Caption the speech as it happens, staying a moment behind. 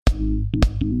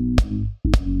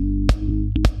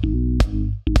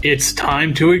It's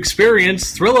time to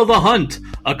experience Thrill of the Hunt,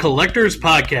 a collector's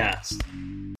podcast.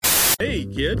 Hey,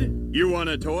 kid, you want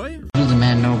a toy? What does the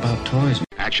man know about toys?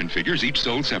 Action figures each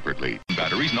sold separately.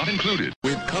 Batteries not included.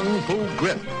 With Kung Fu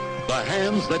Grip, the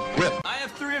hands that grip. I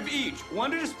have 3 of each. 1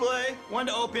 to display, 1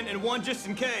 to open, and 1 just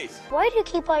in case. Why do you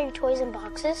keep all your toys in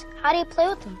boxes? How do you play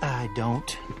with them? I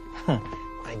don't.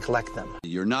 I collect them.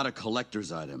 You're not a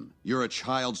collector's item. You're a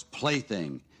child's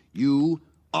plaything. You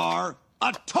are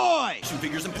a toy! Action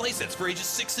figures and playsets for ages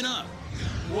 6 and up.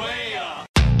 Way up!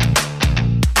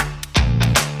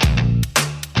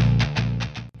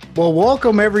 Well,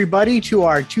 welcome everybody to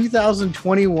our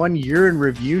 2021 year in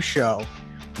review show.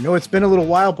 I know it's been a little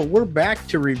while, but we're back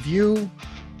to review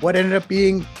what ended up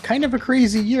being kind of a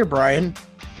crazy year, Brian.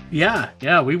 Yeah,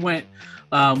 we went.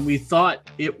 We thought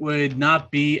it would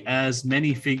not be as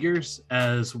many figures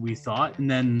as we thought, and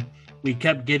then we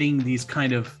kept getting these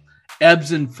kind of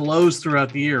ebbs and flows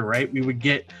throughout the year, right? We would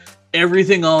get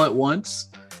everything all at once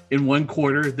in one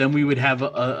quarter, then we would have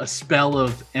a spell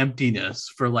of emptiness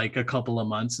for like a couple of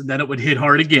months, and then it would hit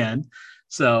hard again.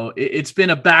 So it's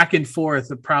been a back and forth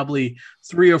of probably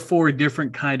 3 or 4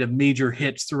 different kind of major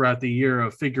hits throughout the year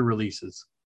of figure releases.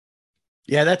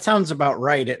 Yeah, that sounds about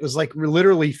right. It was like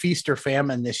literally feast or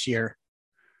famine this year.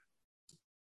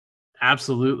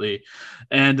 Absolutely.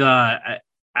 And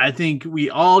I think we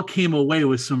all came away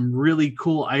with some really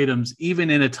cool items, even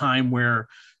in a time where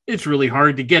it's really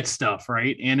hard to get stuff,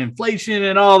 right? And inflation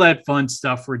and all that fun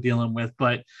stuff we're dealing with,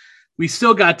 but we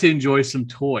still got to enjoy some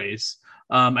toys.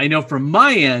 I know from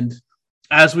my end,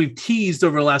 as we've teased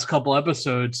over the last couple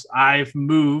episodes, I've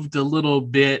moved a little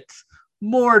bit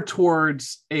more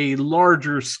towards a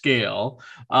larger scale.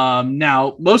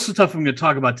 Now, most of the stuff I'm going to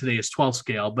talk about today is 12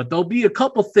 scale, but there'll be a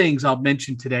couple things I'll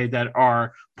mention today that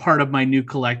are part of my new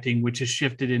collecting, which has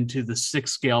shifted into the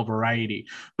 6 scale variety.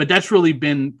 But that's really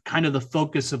been kind of the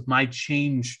focus of my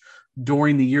change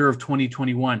during the year of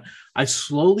 2021. I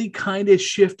slowly kind of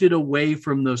shifted away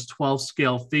from those 12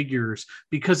 scale figures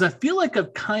because I feel like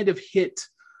I've kind of hit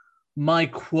my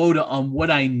quota on what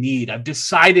I need. I've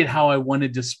decided how I want to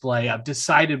display. I've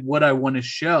decided what I want to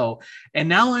show. And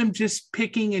now I'm just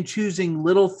picking and choosing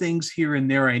little things here and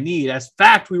there I need. As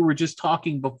fact, we were just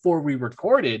talking before we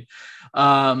recorded.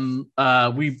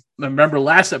 We remember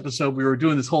last episode, we were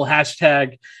doing this whole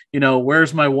hashtag,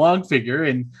 where's my Wong figure?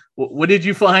 And what did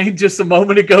you find just a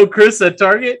moment ago, Chris, at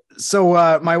Target?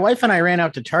 So my wife and I ran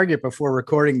out to Target before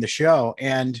recording the show.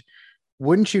 And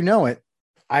wouldn't you know it,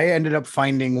 I ended up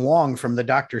finding Wong from the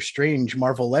Doctor Strange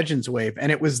Marvel Legends wave,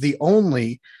 and it was the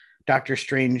only Doctor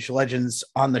Strange Legends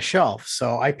on the shelf.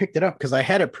 So I picked it up because I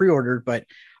had it pre-ordered, but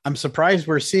I'm surprised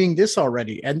we're seeing this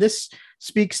already. And this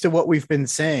speaks to what we've been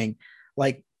saying.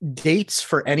 Like dates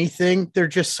for anything, they're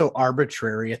just so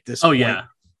arbitrary at this point. Oh, yeah,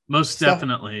 most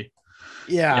definitely.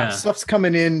 Yeah, stuff's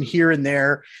coming in here and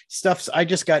there. I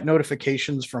just got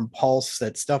notifications from Pulse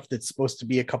that stuff that's supposed to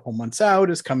be a couple months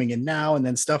out is coming in now. And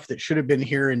then stuff that should have been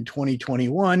here in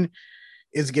 2021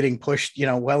 is getting pushed,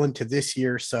 well into this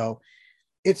year. So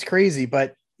it's crazy.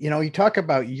 But, you talk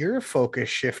about your focus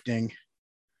shifting,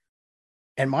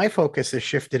 and my focus has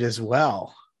shifted as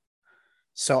well.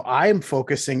 So I'm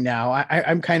focusing now.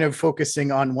 I'm kind of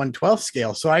focusing on 1/12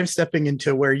 scale. So I'm stepping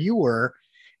into where you were.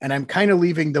 And I'm kind of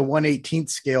leaving the 1/18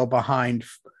 scale behind,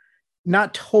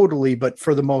 not totally, but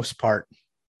for the most part.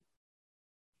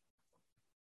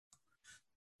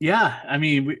 Yeah, I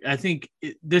mean, I think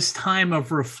this time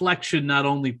of reflection, not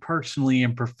only personally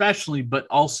and professionally, but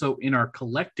also in our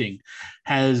collecting,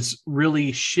 has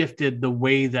really shifted the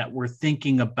way that we're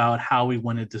thinking about how we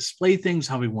want to display things,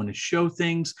 how we want to show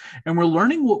things. And we're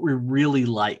learning what we really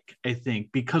like, I think,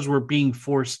 because we're being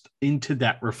forced into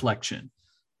that reflection.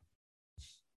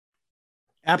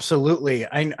 Absolutely.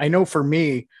 I know for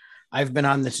me, I've been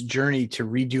on this journey to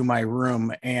redo my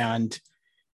room, and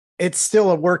it's still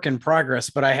a work in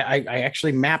progress, but I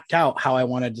actually mapped out how I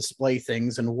want to display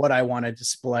things and what I want to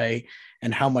display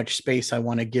and how much space I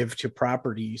want to give to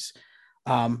properties.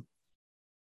 But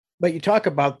you talk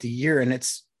about the year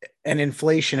and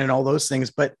inflation and all those things,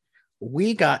 but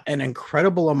we got an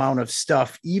incredible amount of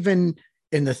stuff, even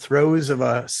in the throes of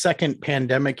a second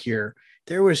pandemic year.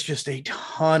 There was just a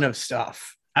ton of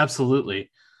stuff.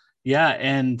 Absolutely. Yeah.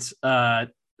 And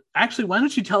actually, why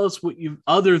don't you tell us what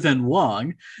other than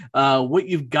Wong, what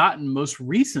you've gotten most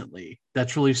recently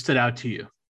that's really stood out to you?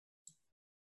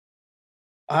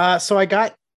 So I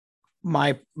got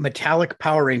my metallic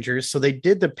Power Rangers. So they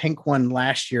did the pink one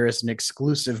last year as an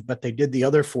exclusive, but they did the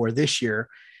other 4 this year,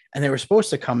 and they were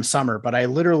supposed to come summer, but I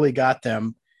literally got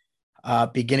them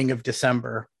beginning of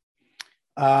December.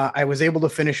 I was able to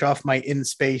finish off my In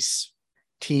Space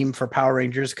team for Power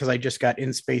Rangers because I just got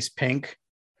In Space Pink.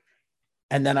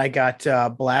 And then I got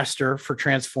Blaster for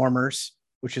Transformers,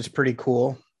 which is pretty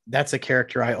cool. That's a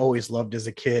character I always loved as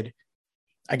a kid.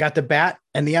 I got the Bat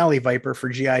and the Alley Viper for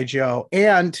G.I. Joe.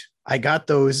 And I got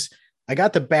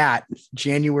the Bat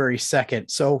January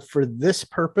 2nd. So for this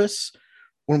purpose,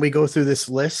 when we go through this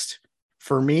list,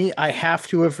 for me, I have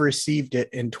to have received it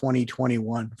in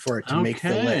 2021 for it to make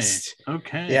the list.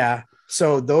 Okay. Yeah.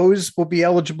 So those will be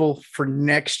eligible for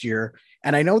next year.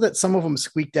 And I know that some of them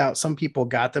squeaked out. Some people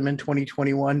got them in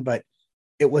 2021, but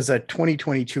it was a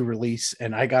 2022 release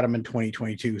and I got them in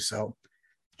 2022. So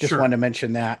just wanted to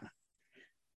mention that.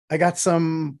 I got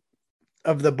some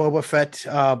of the Boba Fett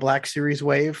Black Series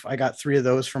Wave. I got 3 of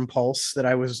those from Pulse that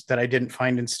I didn't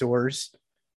find in stores.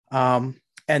 And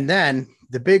then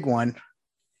the big one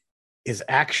is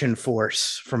Action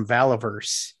Force from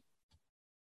Valaverse.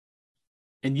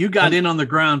 And you got in on the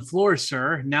ground floor,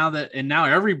 sir. Now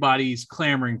everybody's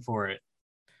clamoring for it.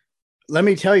 Let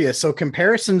me tell you. So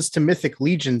comparisons to Mythic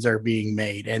Legions are being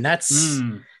made, and that's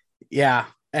yeah.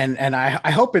 And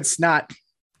I hope it's not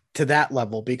to that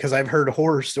level because I've heard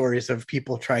horror stories of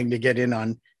people trying to get in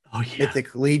on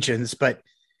Mythic Legions. But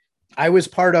I was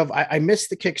part of. I missed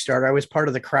the Kickstarter. I was part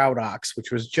of the Crowd Ox,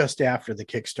 which was just after the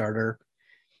Kickstarter.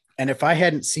 And if I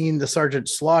hadn't seen the Sergeant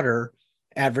Slaughter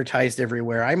advertised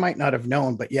everywhere, I might not have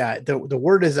known. But yeah, the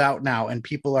word is out now and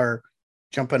people are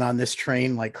jumping on this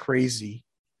train like crazy.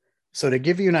 So to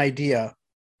give you an idea,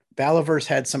 Valaverse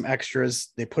had some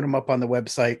extras. They put them up on the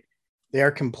website. They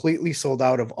are completely sold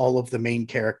out of all of the main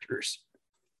characters.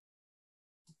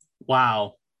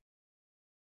 Wow.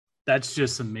 That's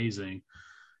just amazing.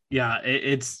 Yeah,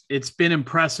 it's been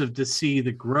impressive to see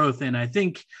the growth. And I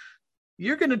think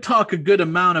you're going to talk a good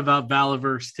amount about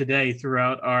Valaverse today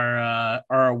throughout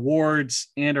our awards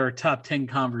and our top 10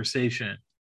 conversation.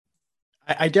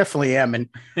 I definitely am. And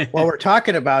while we're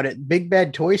talking about it, Big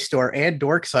Bad Toy Store and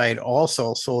Dorkside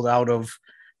also sold out of,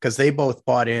 because they both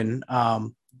bought in,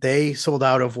 they sold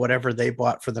out of whatever they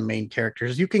bought for the main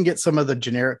characters. You can get some of the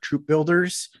generic troop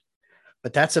builders,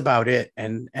 but that's about it.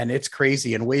 And it's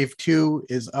crazy. And Wave 2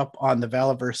 is up on the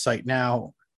Valaverse site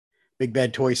now, Big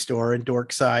Bad Toy Store and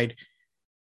Dorkside.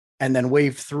 And then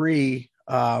Wave 3,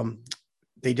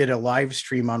 they did a live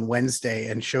stream on Wednesday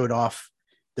and showed off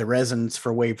the resins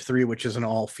for Wave 3, which is an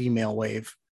all-female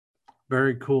wave.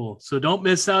 Very cool. So don't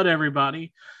miss out,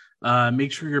 everybody.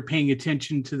 Make sure you're paying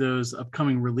attention to those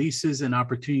upcoming releases and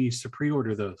opportunities to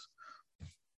pre-order those.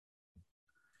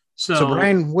 So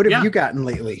Brian, what have you gotten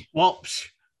lately? Well,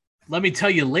 let me tell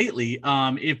you lately,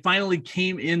 it finally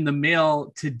came in the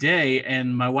mail today,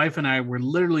 and my wife and I were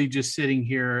literally just sitting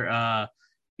here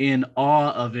in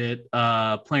awe of it,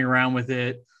 playing around with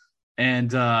it.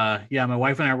 And my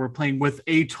wife and I were playing with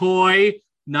a toy,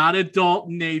 not adult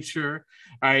in nature.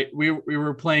 All right, we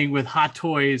were playing with Hot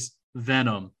Toys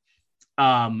Venom.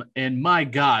 And my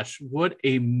gosh, what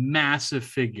a massive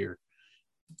figure.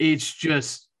 It's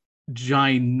just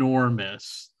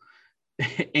ginormous.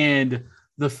 And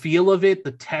the feel of it,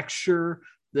 the texture,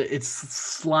 it's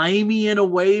slimy in a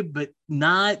way, but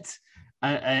not.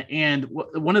 And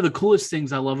one of the coolest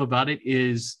things I love about it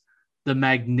is the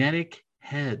magnetic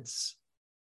heads.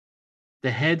 The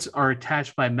heads are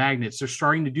attached by magnets. They're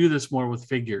starting to do this more with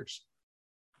figures.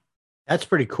 That's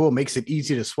pretty cool. Makes it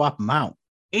easy to swap them out.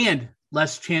 And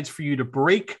less chance for you to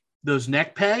break those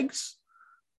neck pegs,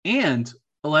 and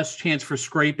a less chance for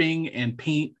scraping and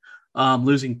paint,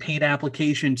 losing paint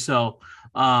application. So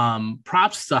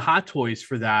props to Hot Toys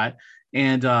for that.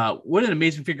 And what an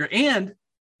amazing figure. And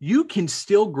you can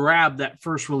still grab that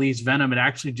first release Venom. It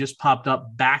actually just popped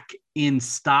up back in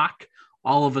stock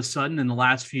all of a sudden in the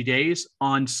last few days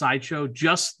on Sideshow,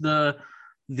 just the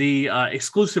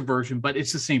exclusive version, but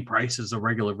it's the same price as the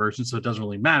regular version, so it doesn't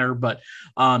really matter. But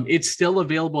it's still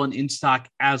available and in stock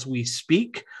as we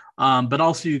speak. But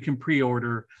also you can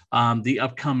pre-order the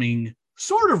upcoming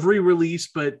sort of re-release,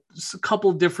 but a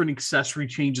couple different accessory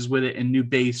changes with it and new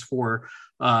base for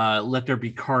Let There Be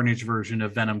Carnage version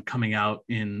of Venom coming out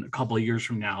in a couple of years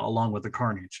from now, along with the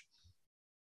Carnage.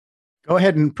 Go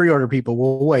ahead and pre-order, people.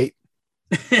 We'll wait.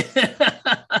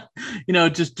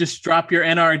 Just drop your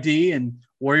NRD and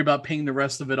worry about paying the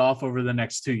rest of it off over the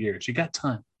next 2 years. You got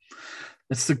time.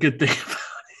 That's the good thing about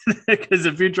it. Because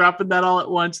if you're dropping that all at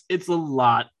once, it's a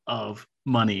lot of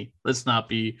money. Let's not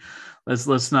push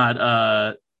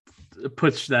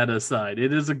that aside.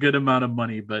 It is a good amount of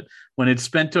money, but when it's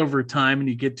spent over time and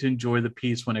you get to enjoy the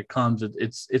piece when it comes,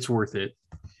 it's worth it.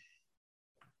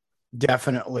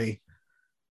 Definitely.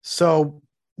 So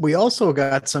we also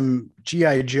got some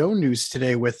G.I. Joe news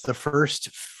today with the first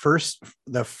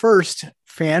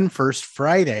Fan First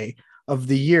Friday of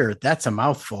the year. That's a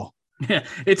mouthful. Yeah,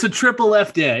 it's a triple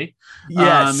F day.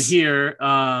 Yes. Here.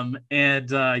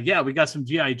 Yeah, we got some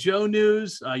G.I. Joe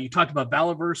news. You talked about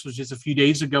Valaverse was just a few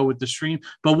days ago with the stream,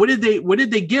 but what did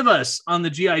they give us on the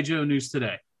G.I. Joe news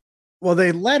today? Well,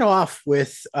 they led off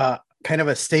with kind of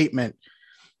a statement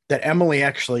that Emily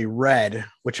actually read,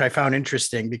 which I found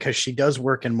interesting because she does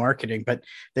work in marketing, but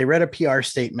they read a PR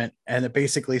statement and it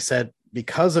basically said,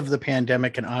 because of the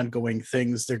pandemic and ongoing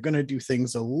things, they're going to do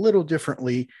things a little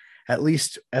differently, at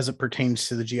least as it pertains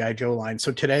to the G.I. Joe line.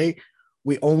 So today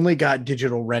we only got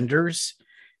digital renders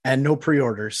and no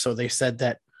pre-orders. So they said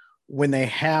that when they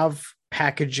have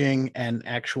packaging and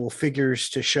actual figures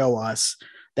to show us,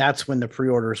 that's when the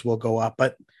pre-orders will go up.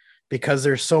 But because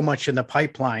there's so much in the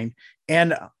pipeline,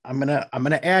 and I'm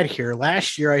gonna add here,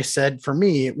 last year I said for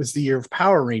me it was the year of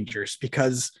Power Rangers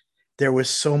because there was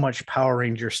so much Power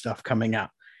Ranger stuff coming out.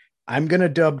 I'm gonna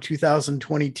dub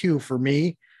 2022 for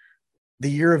me the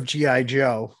year of G.I.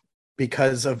 Joe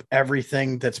because of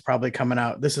everything that's probably coming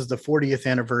out. This is the 40th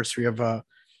anniversary of a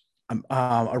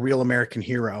Real American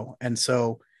Hero. And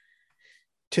so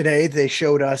today they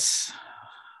showed us,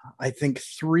 I think,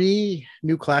 3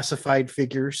 new classified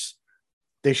figures.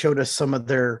 They showed us some of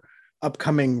their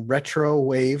upcoming retro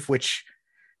wave, which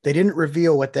they didn't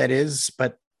reveal what that is,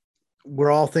 but we're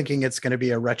all thinking it's going to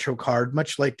be a retro card,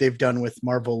 much like they've done with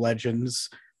Marvel Legends,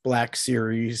 Black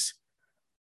Series,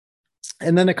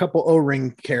 and then a couple O-ring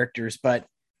characters. But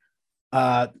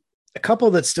a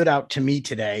couple that stood out to me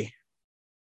today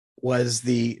was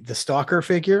the Stalker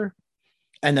figure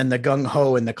and then the Gung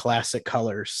Ho in the classic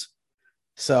colors.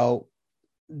 So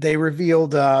they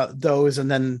revealed those, and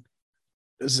then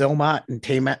Zomot and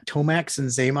Tomax and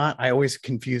Zaymot. I always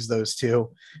confuse those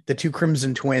two. The 2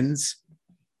 Crimson Twins,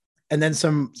 and then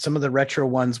some of the retro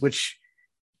ones, which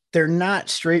they're not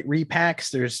straight repacks.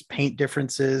 There's paint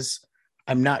differences.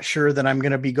 I'm not sure that I'm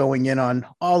going to be going in on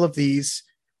all of these.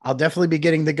 I'll definitely be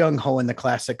getting the Gung Ho in the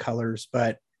classic colors,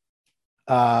 but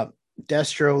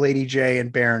Destro, Lady J,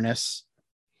 and Baroness,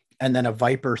 and then a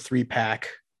Viper 3-pack.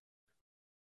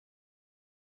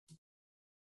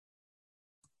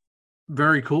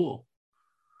 Very cool.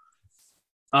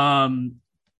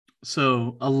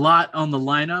 So a lot on the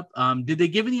lineup. Did they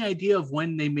give any idea of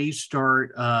when they may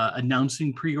start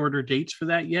announcing pre-order dates for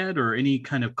that yet, or any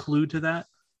kind of clue to that?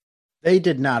 They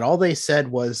did not. All they said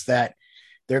was that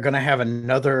they're going to have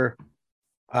another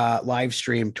live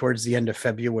stream towards the end of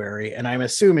February, and I'm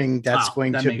assuming that's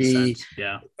going to be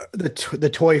the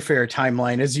Toy Fair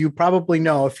timeline. As you probably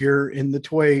know, if you're in the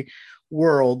toy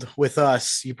world with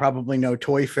us, you probably know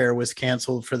Toy Fair was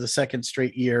canceled for the second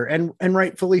straight year, and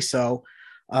rightfully so,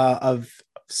 of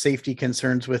safety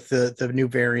concerns with the new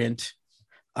variant.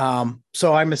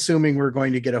 So I'm assuming we're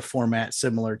going to get a format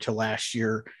similar to last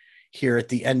year here at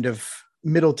the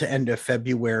middle to end of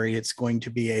February. It's going to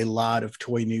be a lot of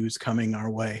toy news coming our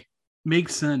way.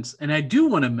 Makes sense. And I do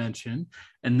want to mention,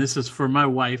 and this is for my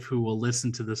wife who will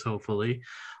listen to this hopefully,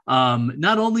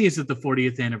 not only is it the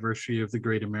 40th anniversary of the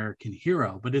Great American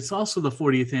Hero, but it's also the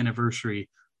 40th anniversary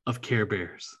of Care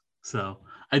Bears. So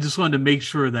I just wanted to make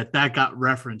sure that got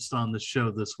referenced on the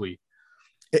show this week.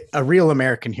 A Real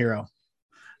American Hero.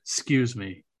 Excuse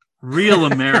me. Real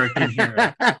American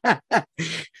Hero.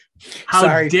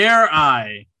 How dare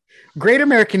I? Great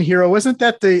American Hero. Wasn't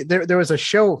that there was a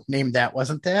show named that,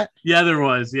 wasn't that? Yeah, there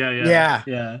was. Yeah.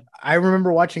 I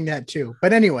remember watching that too.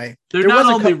 But anyway, they're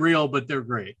not only real, but they're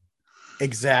great.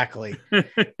 Exactly.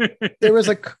 There was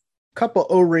a couple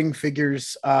O-ring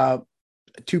figures,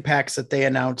 2-packs that they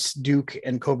announced, Duke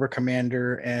and Cobra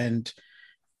Commander, and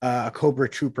a Cobra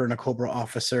Trooper and a Cobra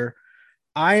Officer.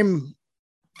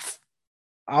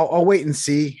 I'll wait and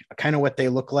see kind of what they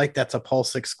look like. That's a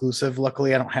Pulse exclusive.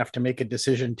 Luckily, I don't have to make a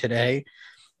decision today,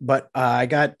 but I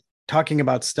got talking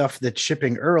about stuff that's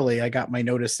shipping early. I got my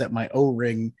notice that my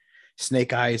O-ring,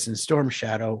 Snake Eyes, and Storm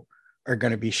Shadow are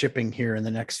going to be shipping here in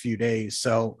the next few days.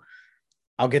 So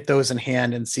I'll get those in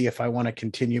hand and see if I want to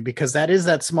continue, because that is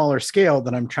that smaller scale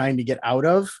that I'm trying to get out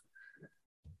of.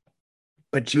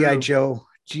 But G.I.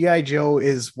 Joe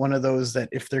is one of those that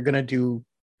if they're going to do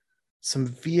some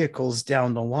vehicles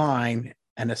down the line,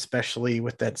 and especially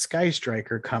with that Sky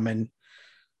Striker coming,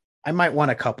 I might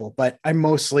want a couple, but I'm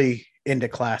mostly into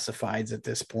classifieds at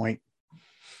this point.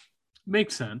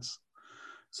 Makes sense.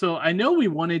 So I know we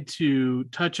wanted to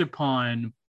touch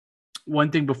upon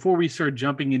one thing before we start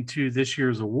jumping into this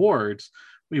year's awards.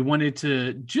 We wanted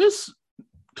to just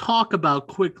talk about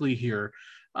quickly here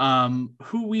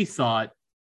who we thought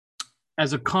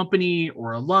as a company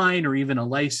or a line or even a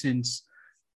license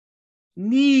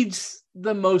needs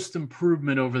the most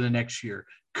improvement over the next year,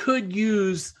 could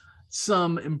use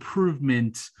some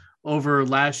improvement over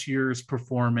last year's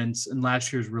performance and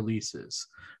last year's releases.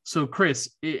 So, Chris,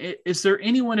 is there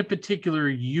anyone in particular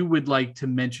you would like to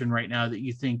mention right now that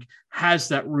you think has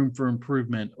that room for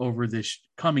improvement over this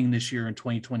year in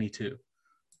 2022?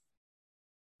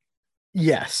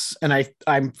 Yes, and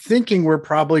I'm thinking we're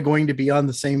probably going to be on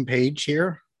the same page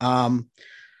here.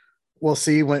 We'll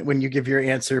see when you give your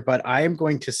answer, but I am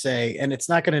going to say, and it's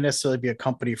not going to necessarily be a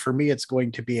company for me, it's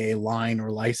going to be a line or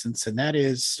license, and that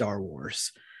is Star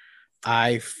Wars.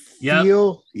 I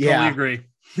feel, totally agree.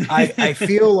 I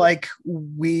feel like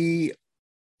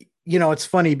it's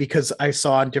funny because I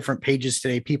saw on different pages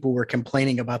today, people were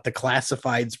complaining about the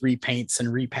classifieds repaints and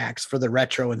repacks for the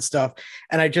retro and stuff.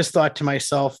 And I just thought to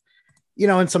myself,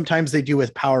 and sometimes they do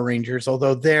with Power Rangers,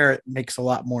 although there it makes a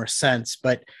lot more sense.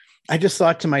 But I just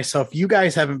thought to myself, you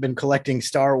guys haven't been collecting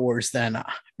Star Wars then,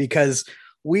 because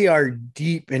we are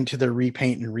deep into the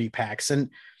repaint and repacks. And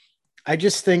I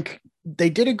just think they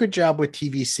did a good job with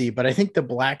TVC, but I think the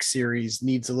Black Series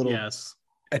needs a little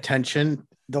attention.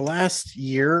 The last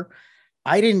year,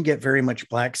 I didn't get very much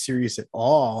Black Series at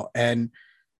all. And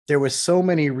there was so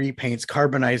many repaints,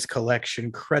 Carbonized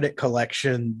Collection, Credit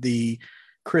Collection, the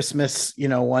Christmas,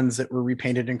 ones that were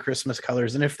repainted in Christmas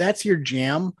colors. And if that's your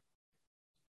jam,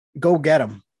 go get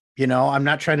them. I'm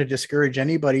not trying to discourage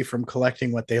anybody from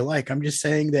collecting what they like. I'm just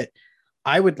saying that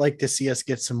I would like to see us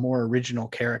get some more original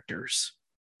characters.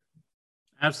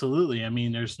 Absolutely. I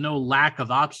mean, there's no lack of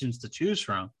options to choose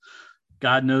from.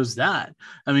 God knows that.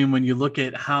 I mean, when you look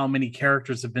at how many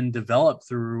characters have been developed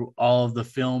through all of the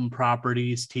film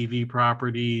properties, TV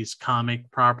properties, comic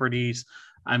properties,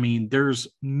 I mean, there's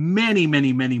many,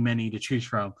 many, many, many to choose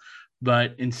from.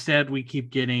 But instead, we keep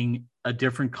getting a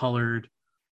different colored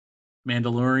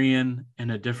Mandalorian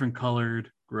and a different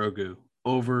colored Grogu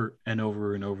over and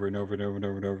over and over and over and over and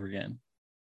over and over again.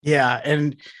 Yeah.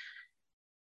 And,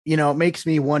 it makes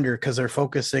me wonder because they're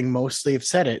focusing mostly, I've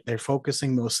said it, they're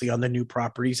focusing mostly on the new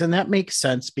properties. And that makes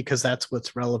sense because that's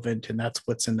what's relevant and that's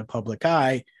what's in the public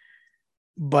eye.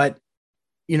 But,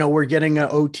 we're getting an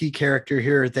OT character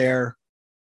here or there.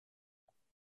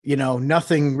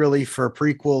 Nothing really for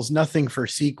prequels, nothing for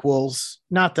sequels.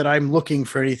 Not that I'm looking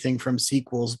for anything from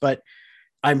sequels, but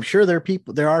I'm sure there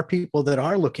are people that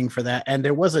are looking for that. And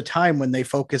there was a time when they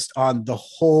focused on the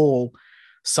whole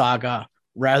saga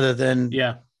rather than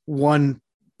one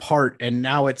part. And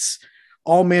now it's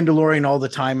all Mandalorian all the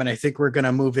time. And I think we're going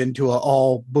to move into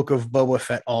all Book of Boba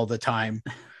Fett all the time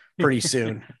pretty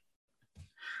soon.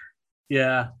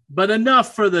 Yeah, but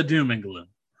enough for the doom and gloom.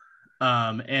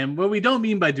 And what we don't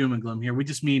mean by doom and gloom here, we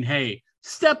just mean, hey,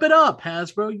 step it up,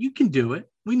 Hasbro. You can do it.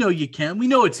 We know you can. We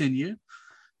know it's in you.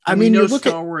 And we know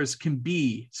Star Wars can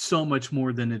be so much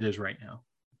more than it is right now.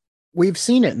 We've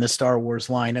seen it in the Star Wars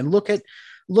line, and look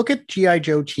at G.I.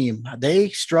 Joe team. They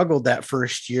struggled that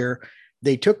first year.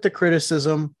 They took the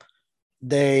criticism.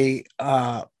 They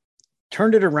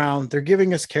turned it around. They're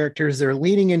giving us characters. They're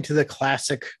leaning into the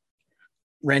classic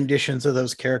renditions of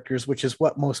those characters, which is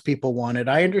what most people wanted.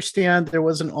 I understand there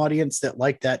was an audience that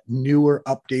liked that newer,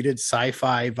 updated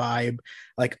sci-fi vibe,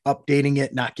 like updating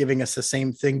it, not giving us the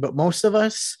same thing. But most of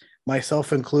us,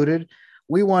 myself included,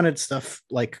 we wanted stuff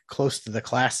like close to the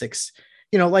classics,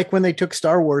 like when they took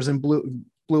Star Wars and blew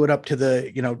it up to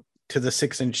the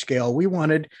 6-inch scale. We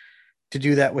wanted to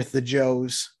do that with the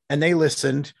Joes, and they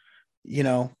listened.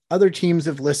 Other teams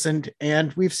have listened,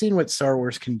 and we've seen what Star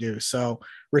Wars can do. So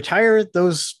retire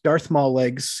those Darth Maul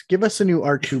legs, give us a new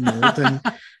R2 mold. And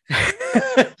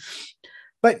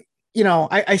but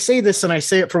I say this, and I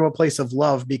say it from a place of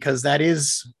love, because that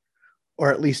is, or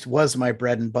at least was, my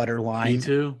bread and butter line. Me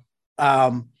too.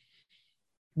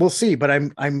 We'll see, but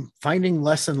I'm finding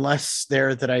less and less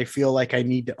there that I feel like I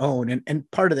need to own.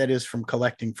 And part of that is from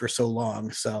collecting for so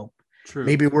long. So true.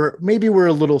 Maybe we're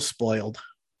a little spoiled.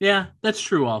 Yeah, that's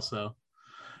true also.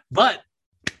 But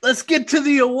let's get to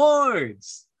the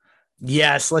awards.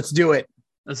 Yes, let's do it.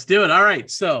 Let's do it. All right.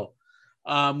 So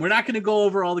we're not going to go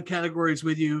over all the categories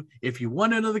with you. If you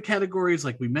want to know the categories,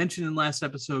 like we mentioned in last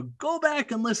episode, go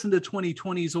back and listen to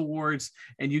 2020's awards,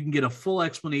 and you can get a full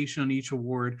explanation on each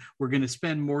award. We're going to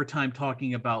spend more time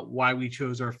talking about why we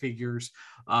chose our figures.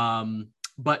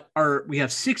 But we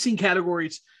have 16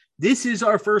 categories. This is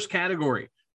our first category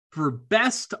for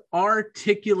best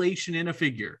articulation in a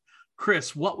figure.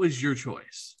 Chris, what was your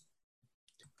choice?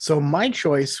 So my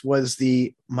choice was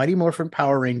the Mighty Morphin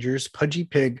Power Rangers Pudgy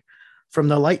Pig from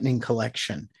the Lightning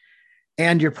Collection.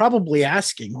 And you're probably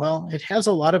asking, well, it has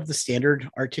a lot of the standard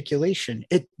articulation.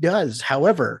 It does.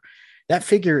 However, that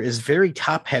figure is very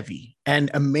top heavy, and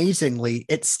amazingly,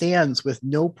 it stands with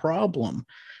no problem.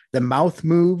 The mouth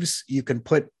moves. You can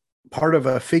put part of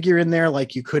a figure in there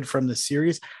like you could from the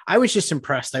series. I was just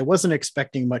impressed. I wasn't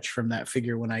expecting much from that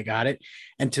figure when I got it.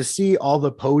 And to see all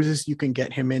the poses you can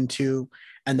get him into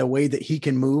and the way that he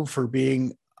can move for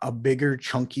being a bigger,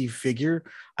 chunky figure,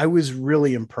 I was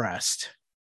really impressed.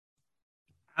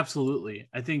 Absolutely.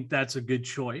 I think that's a good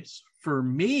choice. For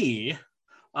me,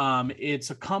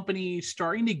 it's a company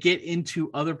starting to get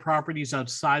into other properties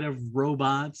outside of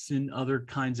robots and other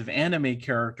kinds of anime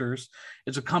characters.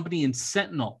 It's a company in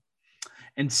Sentinel.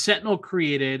 And Sentinel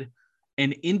created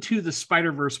an Into the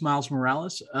Spider-Verse Miles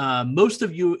Morales. Most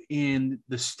of you in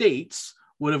the States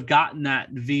would have gotten that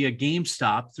via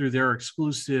GameStop through their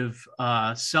exclusive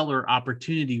seller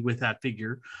opportunity with that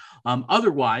figure.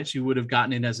 Otherwise, you would have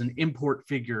gotten it as an import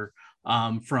figure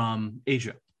from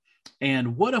Asia.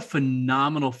 And what a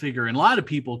phenomenal figure. And a lot of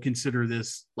people consider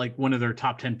this like one of their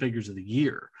top 10 figures of the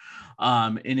year.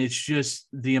 And it's just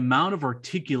the amount of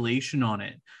articulation on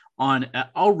it.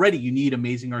 Already you need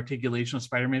amazing articulation on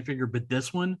Spider-Man figure, but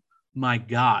this one, my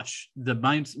gosh, the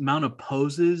amount of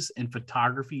poses and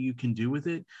photography you can do with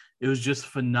it, it was just a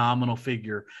phenomenal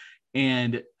figure.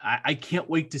 And I can't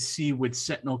wait to see what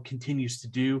Sentinel continues to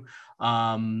do.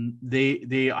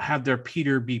 They have their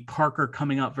Peter B. Parker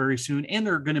coming out very soon, and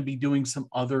they're going to be doing some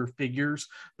other figures,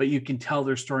 but you can tell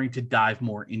they're starting to dive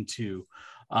more into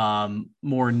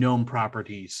more known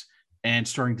properties and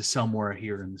starting to sell more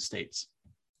here in the States.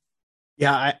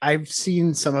 Yeah, I've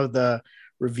seen some of the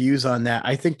reviews on that.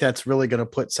 I think that's really going to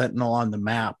put Sentinel on the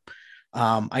map.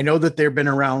 I know that they've been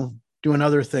around doing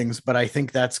other things, but I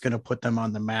think that's going to put them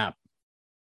on the map.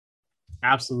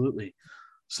 Absolutely.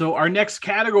 So our next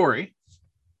category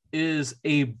is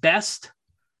a best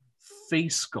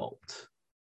face sculpt.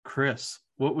 Chris,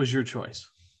 what was your choice?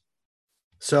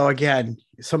 So again,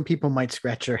 some people might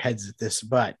scratch their heads at this,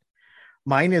 but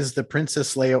mine is the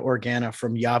Princess Leia Organa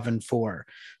from Yavin 4.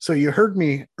 So you heard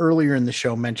me earlier in the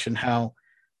show mention how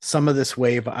some of this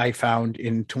wave I found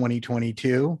in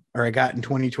 2022, or I got in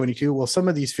 2022. Well, some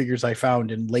of these figures I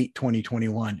found in late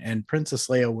 2021, and Princess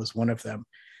Leia was one of them.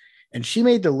 And she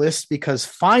made the list because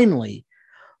finally,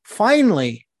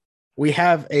 we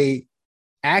have a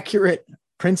accurate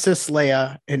Princess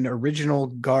Leia in original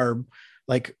garb,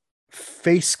 like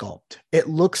face sculpt. It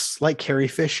looks like Carrie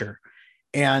Fisher.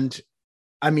 And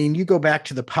I mean, you go back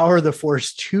to the Power of the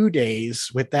Force 2 days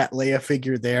with that Leia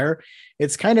figure there.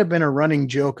 It's kind of been a running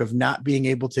joke of not being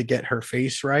able to get her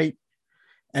face right.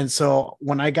 And so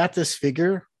when I got this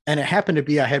figure, and it happened to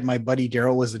be, I had my buddy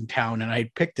Daryl was in town and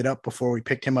I picked it up before we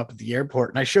picked him up at the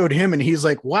airport, and I showed him and he's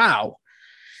like, wow,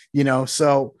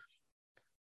 so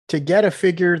to get a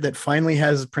figure that finally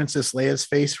has Princess Leia's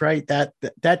face right,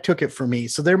 that took it for me.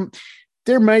 So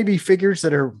there might be figures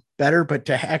that are better, but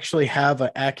to actually have an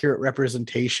accurate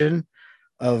representation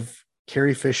of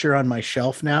Carrie Fisher on my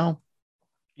shelf now,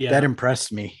 that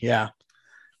impressed me. Yeah.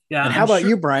 Yeah. And how about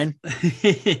you, Brian?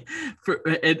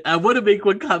 And I want to make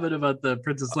one comment about the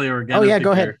Princess Leia Organa. Oh yeah, figure.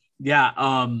 go ahead. Yeah.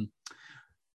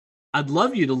 I'd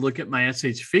love you to look at my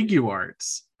SH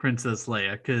Figuarts Princess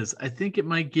Leia, because I think it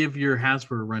might give your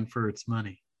Hasbro a run for its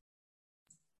money.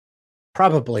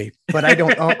 Probably, but I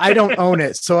don't own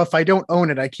it. So if I don't own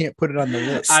it, I can't put it on the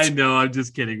list. I know, I'm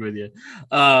just kidding with you.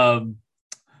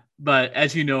 But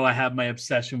as you know, I have my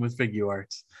obsession with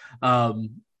Figuarts.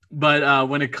 But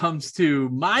when it comes to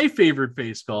my favorite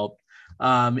face sculpt,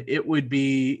 it would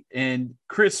be, and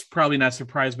Chris probably not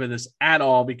surprised by this at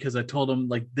all, because I told him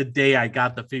like the day I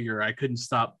got the figure, I couldn't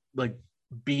stop like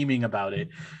beaming about it,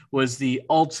 was the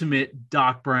ultimate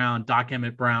Doc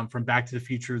Emmett Brown from Back to the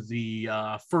Future, the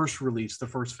first release, the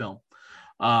first film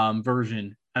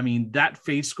version. I mean, that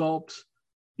face sculpt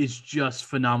is just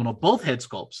phenomenal. Both head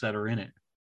sculpts that are in it.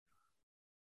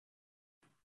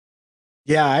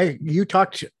 Yeah, you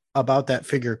talked about that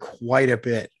figure quite a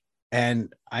bit,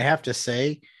 and I have to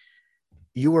say,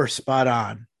 you were spot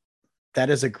on. That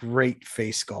is a great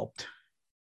face sculpt.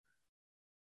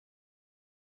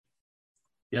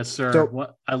 Yes, sir.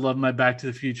 So, I love my Back to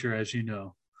the Future, as you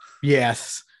know.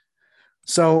 Yes.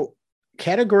 So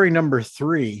category number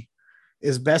 3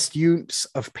 is best use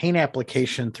of paint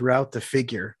application throughout the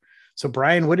figure. So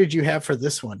Brian, what did you have for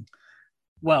this one?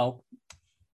 Well,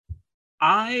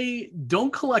 I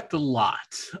don't collect a lot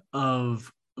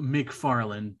of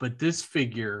McFarlane, but this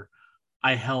figure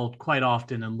I held quite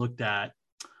often and looked at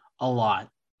a lot,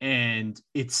 and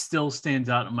it still stands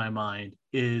out in my mind,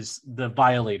 is the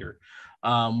Violator.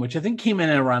 Which I think came in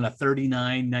at around a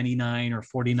 $39.99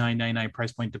 or $49.99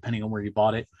 price point, depending on where you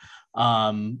bought it.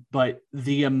 But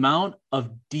the amount of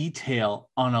detail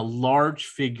on a large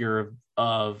figure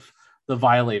of the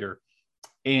Violator,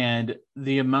 and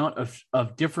the amount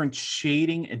of different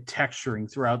shading and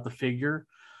texturing throughout the figure,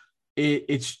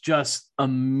 it's just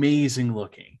amazing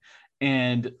looking.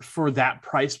 And for that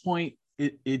price point,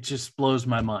 it just blows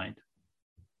my mind.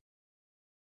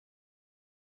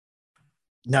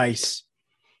 Nice.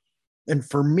 And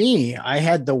for me, I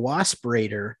had the Wasp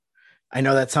Raider. I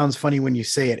know that sounds funny when you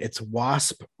say it. It's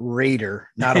Wasp Raider,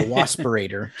 not a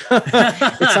Waspirator.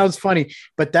 It sounds funny,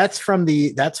 but that's from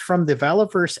the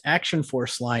Valaverse Action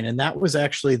Force line, and that was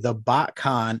actually the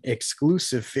BotCon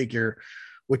exclusive figure,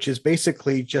 which is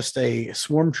basically just a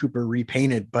Swarm Trooper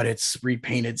repainted, but it's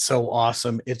repainted so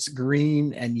awesome. It's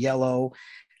green and yellow,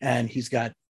 and he's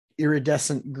got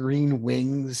iridescent green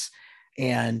wings,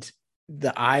 and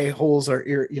the eye holes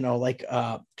are like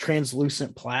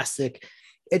translucent plastic.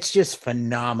 It's just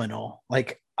phenomenal.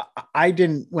 Like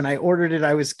when I ordered it,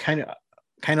 I was kind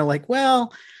of like,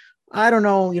 well, I don't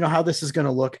know, how this is going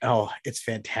to look. Oh, it's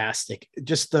fantastic.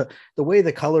 Just the way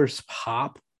the colors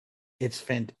pop. It's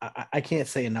I can't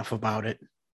say enough about it.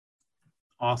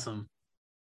 Awesome.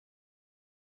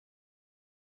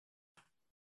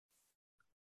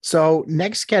 So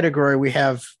next category, we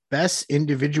have best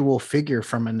individual figure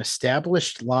from an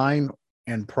established line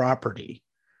and property.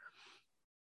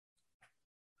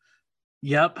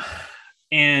 Yep.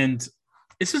 And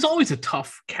this is always a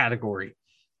tough category,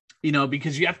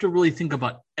 because you have to really think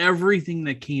about everything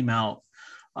that came out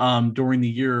during the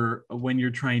year when you're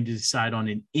trying to decide on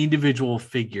an individual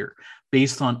figure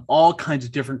based on all kinds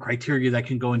of different criteria that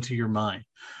can go into your mind.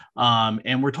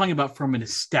 And we're talking about from an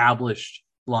established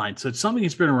line. So it's something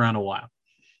that's been around a while.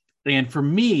 And for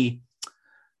me,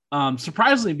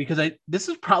 surprisingly, because this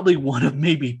is probably one of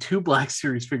maybe 2 Black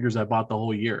Series figures I bought the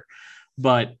whole year.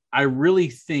 But I really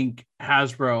think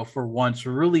Hasbro, for once,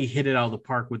 really hit it out of the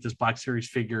park with this Black Series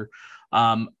figure.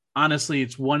 Honestly,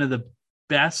 it's one of the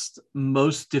best,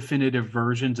 most definitive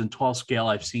versions in 12 scale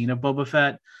I've seen of Boba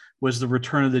Fett. Was the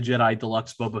Return of the Jedi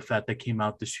Deluxe Boba Fett that came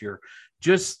out this year.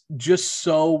 Just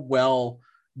so well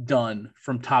done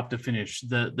from top to finish.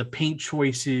 The paint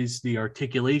choices, the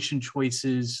articulation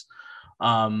choices,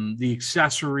 the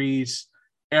accessories,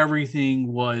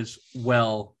 everything was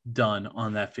well done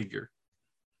on that figure.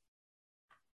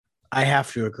 I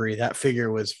have to agree. That figure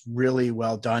was really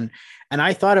well done. And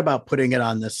I thought about putting it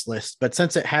on this list, but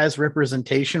since it has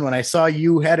representation, when I saw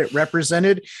you had it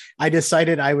represented, I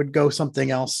decided I would go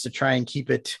something else to try and keep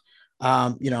it,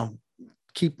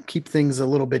 keep things a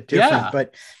little bit different. Yeah.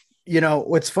 But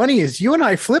what's funny is you and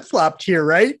I flip-flopped here,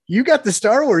 right? You got the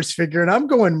Star Wars figure and I'm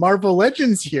going Marvel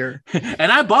Legends here.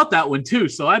 And I bought that one too.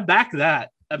 So I back that.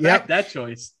 That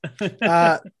choice.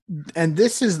 And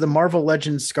this is the Marvel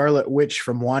Legends Scarlet Witch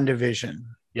from WandaVision.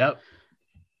 Yep.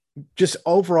 Just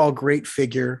overall great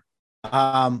figure.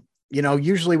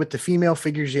 Usually with the female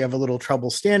figures, you have a little trouble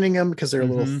standing them because they're a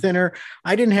little thinner.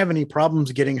 I didn't have any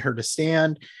problems getting her to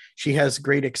stand. She has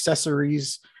great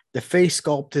accessories. The face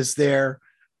sculpt is there.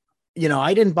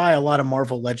 I didn't buy a lot of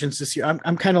Marvel Legends this year.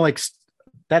 I'm kind of like,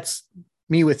 that's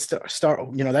me with Star,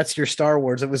 that's your Star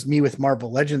Wars. It was me with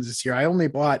Marvel Legends this year. I only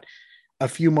bought a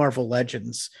few Marvel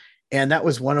Legends, and that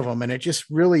was one of them. And it just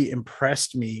really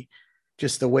impressed me,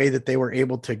 just the way that they were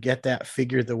able to get that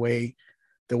figure the way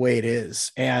it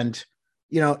is. And,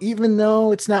 even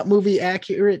though it's not movie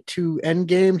accurate to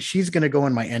Endgame, she's going to go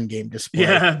in my Endgame display.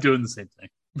 Yeah, I'm doing the same thing.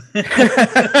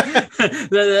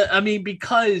 I mean,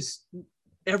 because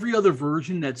every other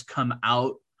version that's come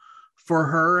out for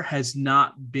her has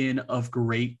not been of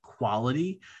great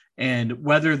quality. And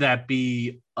whether that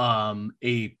be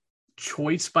a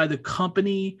choice by the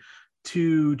company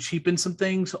to cheapen some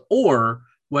things, or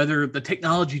whether the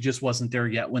technology just wasn't there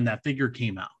yet when that figure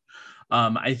came out.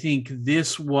 I think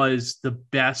this was the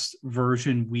best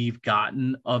version we've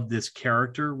gotten of this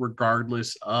character,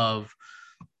 regardless of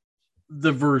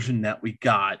the version that we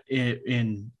got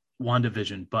in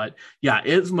WandaVision. But yeah,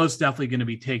 it's most definitely going to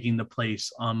be taking the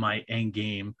place on my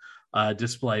Endgame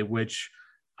display, which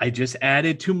I just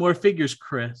added 2 more figures,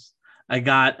 Chris. I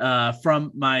got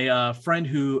from my friend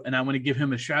who, and I want to give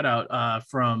him a shout out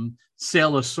from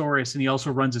Saleosaurus, and he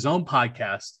also runs his own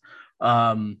podcast.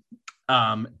 And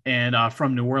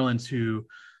from New Orleans, who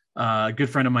a good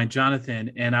friend of mine,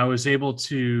 Jonathan, and I was able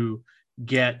to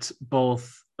get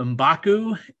both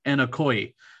M'Baku and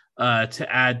Okoye to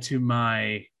add to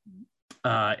my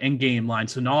Endgame line.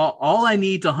 So now all I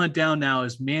need to hunt down now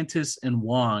is Mantis and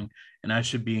Wong, and I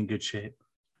should be in good shape.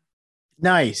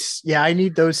 Nice. Yeah, I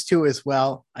need those 2 as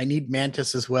well. I need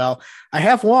Mantis as well. I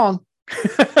have Wong.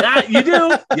 Yeah, you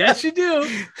do. Yes, you do.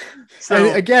 So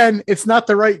and again, it's not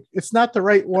the right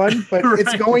one, but right.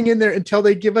 It's going in there until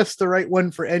they give us the right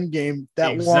one for Endgame.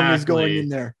 That Wong is going in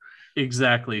there.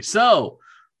 Exactly. So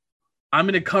I'm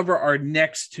going to cover our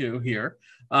next 2 here.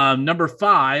 Number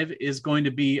 5 is going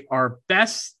to be our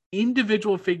best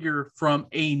individual figure from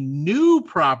a new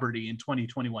property in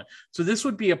 2021. So this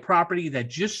would be a property that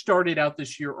just started out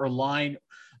this year, or line,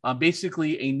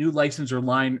 basically a new license or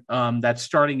line that's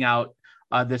starting out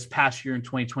this past year in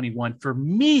 2021. For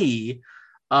me,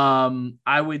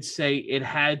 I would say it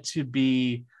had to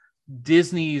be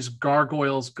Disney's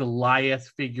Gargoyles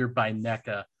Goliath figure by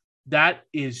NECA. That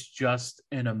is just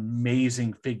an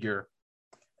amazing figure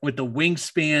with the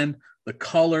wingspan, the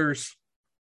colors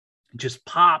just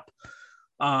pop.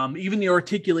 Even the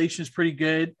articulation is pretty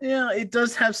good. Yeah, it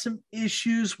does have some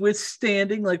issues with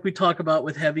standing, like we talk about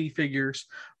with heavy figures.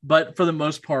 But for the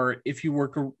most part, if you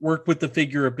work with the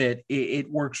figure a bit, it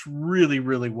works really,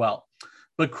 really well.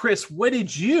 But Chris, what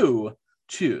did you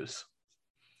choose?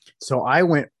 So I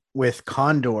went with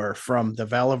Condor from the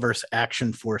Valaverse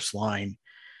Action Force line.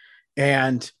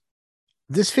 And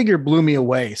this figure blew me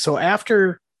away. So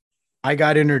after I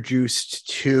got introduced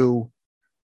to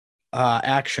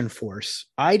Action Force,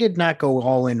 I did not go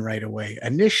all in right away.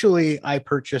 Initially, I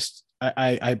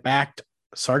backed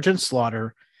Sergeant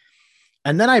Slaughter,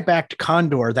 and then I backed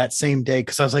Condor that same day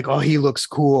because I was like, oh, he looks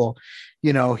cool.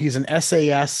 You know, he's an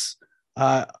SAS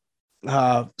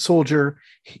soldier.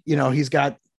 You know, he's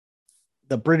got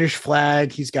the British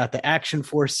flag. He's got the Action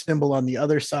Force symbol on the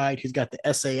other side. He's got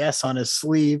the SAS on his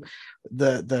sleeve,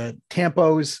 the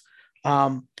tampos.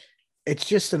 It's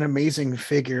just an amazing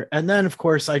figure. And then, of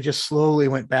course, I just slowly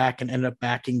went back and ended up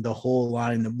backing the whole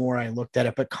line the more I looked at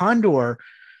it. But Condor,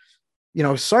 you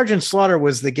know, Sergeant Slaughter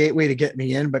was the gateway to get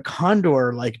me in, but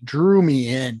Condor like drew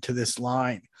me into this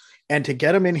line. And to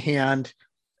get him in hand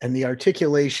and the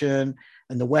articulation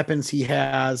and the weapons he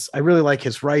has, I really like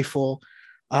his rifle.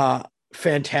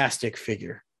 Fantastic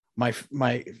figure.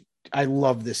 I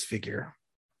love this figure.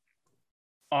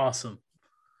 Awesome.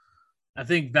 I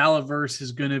think Valaverse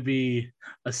is going to be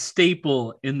a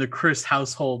staple in the Chris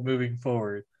household moving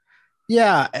forward.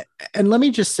 Yeah. And let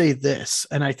me just say this,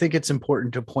 and I think it's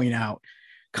important to point out,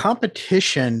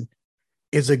 competition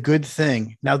is a good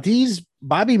thing. Now,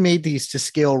 Bobby made these to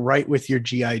scale right with your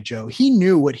G.I. Joe. He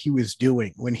knew what he was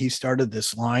doing when he started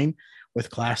this line with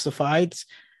classifieds.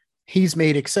 He's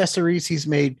made accessories. He's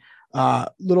made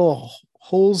little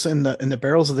holes in the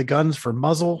barrels of the guns for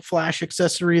muzzle flash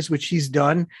accessories, which he's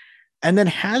done. And then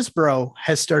Hasbro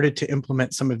has started to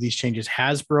implement some of these changes.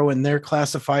 Hasbro and their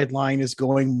classified line is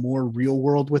going more real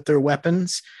world with their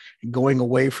weapons, going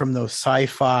away from those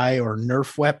sci-fi or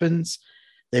Nerf weapons.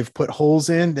 They've put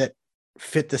holes in that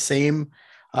fit the same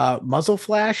muzzle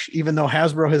flash, even though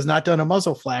Hasbro has not done a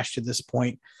muzzle flash to this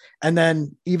point. And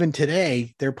then even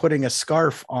today, they're putting a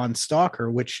scarf on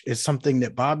Stalker, which is something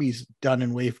that Bobby's done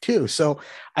in Wave 2. So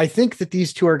I think that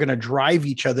these two are going to drive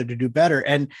each other to do better.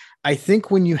 And I think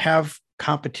when you have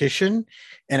competition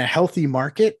and a healthy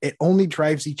market, it only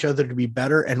drives each other to be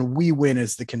better, and we win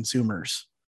as the consumers.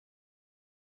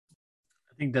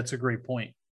 I think that's a great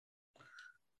point.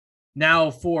 Now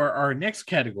for our next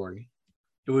category,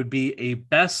 it would be a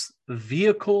best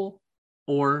vehicle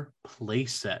or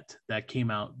playset that came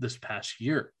out this past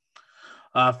year.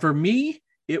 For me,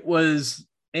 it was,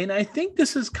 and I think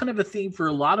this is kind of a theme for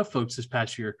a lot of folks this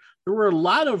past year, there were a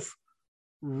lot of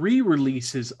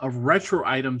re-releases of retro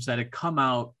items that had come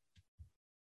out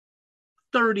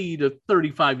 30 to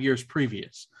 35 years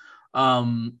previous,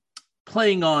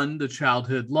 playing on the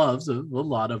childhood loves of a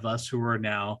lot of us who are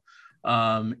now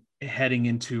heading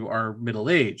into our middle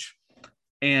age.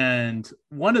 And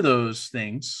one of those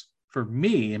things for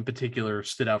me in particular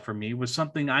stood out for me was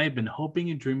something I had been hoping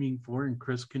and dreaming for, and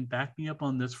Chris can back me up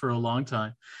on this for a long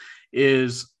time,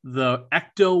 is the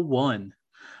Ecto-1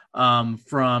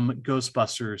 from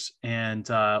Ghostbusters. And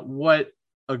what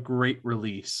a great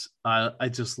release. I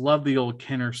just love the old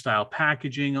Kenner style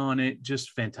packaging on it.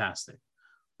 Just fantastic.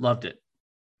 Loved it.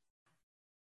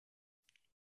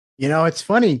 You know, it's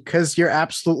funny because you're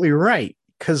absolutely right.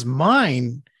 Because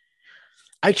mine,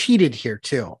 I cheated here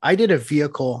too. I did a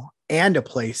vehicle and a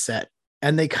play set,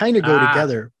 and they kind of go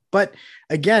together. But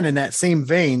again, in that same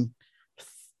vein,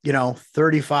 you know,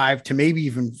 35 to maybe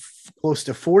even close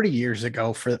to 40 years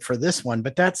ago for this one,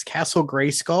 but that's Castle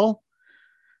Grayskull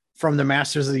from the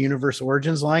Masters of the Universe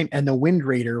Origins line, and the Wind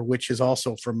Raider, which is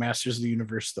also from Masters of the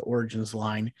Universe, the Origins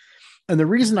line. And the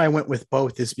reason I went with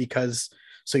both is because,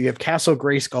 so you have Castle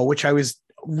Grayskull, which I was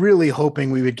really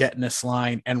hoping we would get in this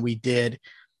line, and we did,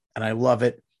 and I love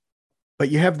it. But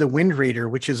you have the Wind Raider,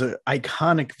 which is an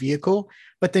iconic vehicle,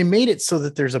 but they made it so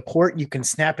that there's a port you can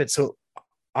snap it so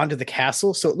onto the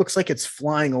castle, so it looks like it's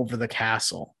flying over the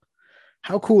castle.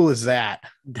 How cool is that?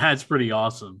 That's pretty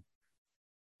awesome.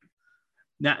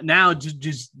 Now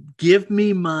just give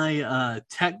me my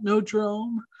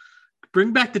Technodrome.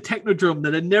 Bring back the Technodrome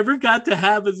that I never got to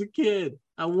have as a kid.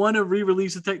 I want to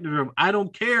re-release a Technodrome. I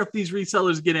don't care if these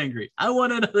resellers get angry. I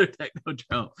want another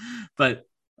Technodrome. But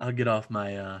I'll get off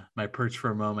my my perch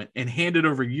for a moment and hand it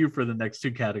over to you for the next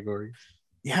two categories.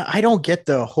 Yeah, I don't get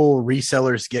the whole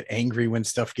resellers get angry when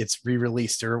stuff gets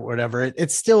re-released or whatever.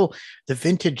 It's still, the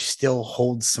vintage still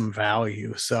holds some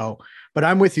value. So, but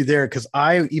I'm with you there because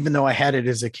even though I had it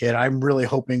as a kid, I'm really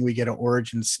hoping we get an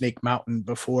Origin Snake Mountain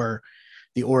before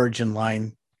the Origin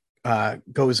line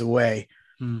goes away.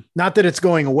 Not that it's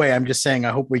going away. I'm just saying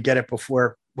I hope we get it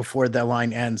before the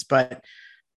line ends. But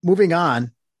moving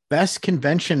on, best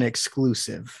convention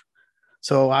exclusive.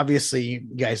 So obviously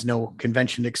you guys know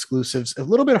convention exclusives a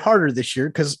little bit harder this year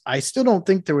because I still don't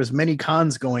think there was many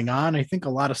cons going on. I think a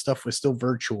lot of stuff was still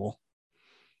virtual.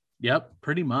 Yep,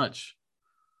 pretty much.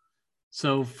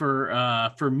 So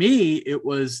for me, it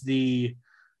was the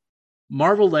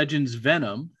Marvel Legends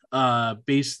Venom,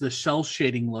 based the cell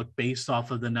shading look based off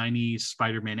of the 90s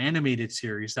Spider-Man animated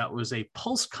series. That was a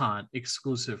PulseCon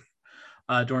exclusive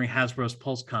during Hasbro's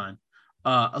PulseCon.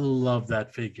 I love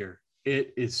that figure.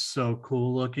 It is so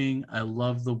cool looking. I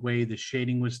love the way the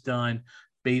shading was done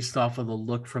based off of the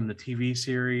look from the TV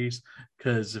series.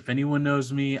 Because if anyone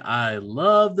knows me, I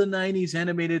love the 90s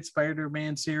animated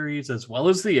Spider-Man series as well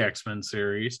as the X-Men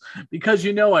series. Because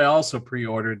I also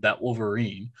pre-ordered that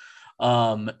Wolverine.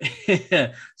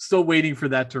 Still waiting for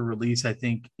that to release, I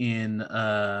think in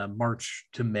March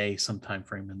to May, sometime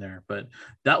frame in there. But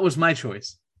that was my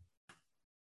choice.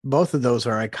 Both of those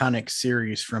are iconic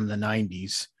series from the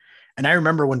 90s. And I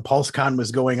remember when PulseCon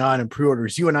was going on in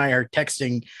pre-orders, you and I are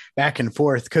texting back and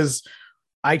forth because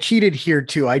I cheated here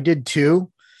too. I did too,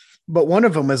 but one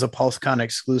of them is a PulseCon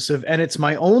exclusive, and it's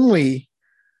my only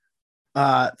 3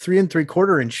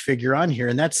 3/4 inch figure on here,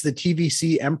 and that's the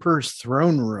TVC Emperor's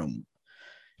Throne Room.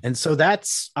 And so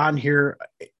that's on here.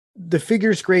 The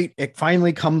figure's great. It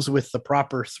finally comes with the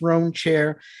proper throne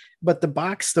chair, but the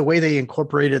box, the way they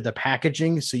incorporated the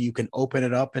packaging so you can open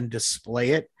it up and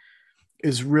display it,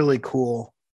 is really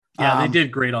cool. Yeah, they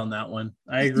did great on that one.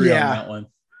 I agree on that one.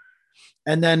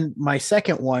 And then my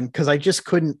second one, because I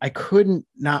couldn't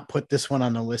not put this one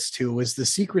on the list too, was the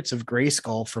Secrets of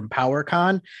Grayskull from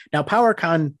PowerCon. Now,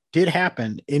 PowerCon did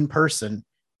happen in person,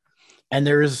 and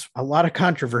there is a lot of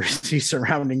controversy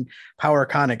surrounding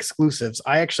PowerCon exclusives.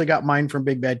 I actually got mine from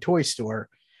Big Bad Toy Store,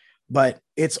 but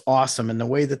it's awesome. And the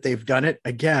way that they've done it,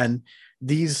 again,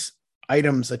 these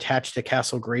items attached to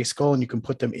Castle Grayskull, and you can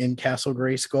put them in Castle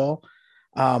Grayskull.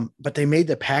 But they made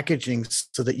the packaging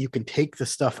so that you can take the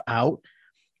stuff out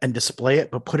and display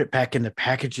it, but put it back in the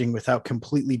packaging without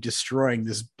completely destroying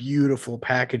this beautiful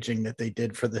packaging that they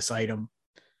did for this item.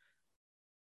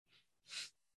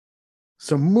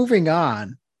 So moving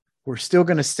on, we're still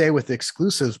going to stay with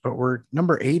exclusives, but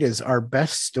number 8 is our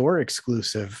best store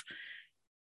exclusive.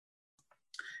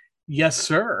 Yes,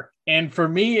 sir. And for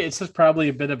me, it's just probably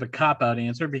a bit of a cop-out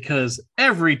answer because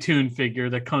every Toon figure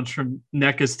that comes from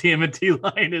NECA's TMNT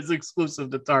line is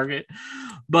exclusive to Target.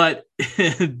 But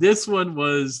this one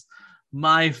was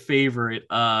my favorite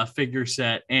figure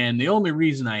set. And the only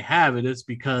reason I have it is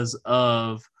because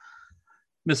of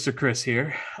Mr. Chris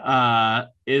here,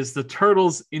 is the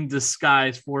Turtles in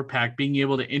Disguise 4-pack, being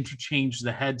able to interchange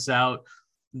the heads out,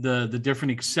 the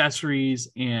different accessories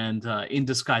and in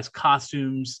disguise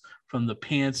costumes, from the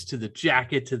pants to the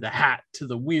jacket to the hat to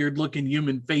the weird looking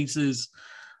human faces.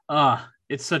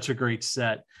 It's such a great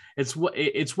set. It's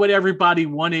what everybody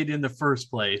wanted in the first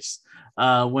place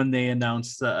when they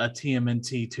announced a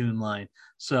TMNT Toon line.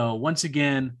 So once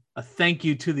again, a thank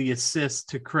you to the assist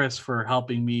to Chris for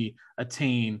helping me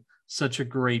attain such a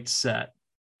great set.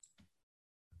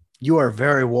 You are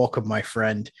very welcome, my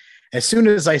friend. As soon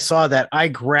as I saw that, I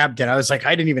grabbed it. I was like,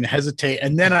 I didn't even hesitate.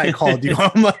 And then I called you.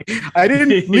 I'm like, I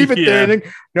didn't leave it there.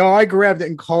 No, I grabbed it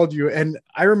and called you. And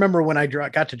I remember when I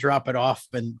got to drop it off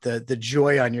and the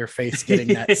joy on your face getting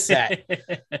that set.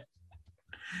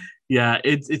 Yeah,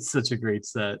 it's such a great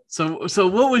set. So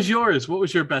what was yours? What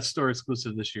was your best store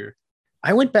exclusive this year?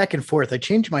 I went back and forth. I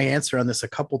changed my answer on this a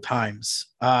couple times.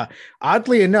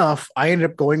 Oddly enough, I ended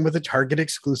up going with a Target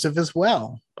exclusive as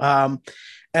well.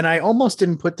 And I almost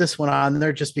didn't put this one on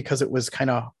there just because it was kind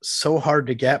of so hard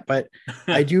to get, but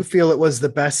I do feel it was the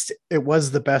best. It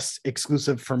was the best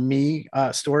exclusive for me,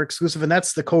 store exclusive. And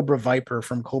that's the Cobra Viper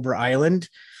from Cobra Island.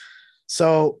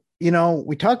 So,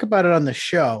 we talk about it on the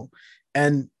show,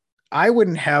 and I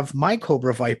wouldn't have my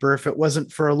Cobra Viper if it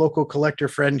wasn't for a local collector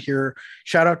friend here.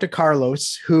 Shout out to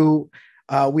Carlos, who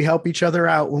We help each other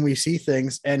out when we see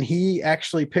things. And he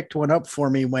actually picked one up for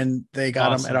me when they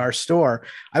got them at our store.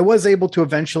 I was able to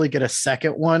eventually get a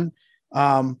second one.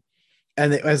 And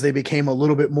as they became a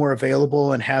little bit more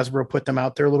available and Hasbro put them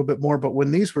out there a little bit more, but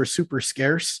when these were super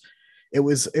scarce, it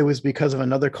was because of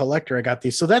another collector I got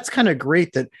these. So that's kind of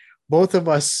great that both of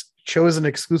us chose an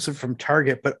exclusive from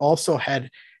Target, but also had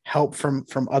help from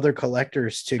other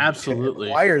collectors to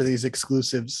acquire these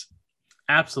exclusives.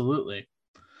 Absolutely.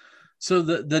 So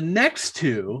the next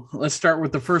two, let's start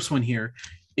with the first one here,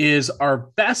 is our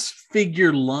best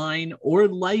figure line or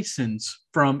license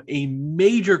from a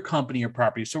major company or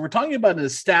property. So we're talking about an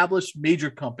established major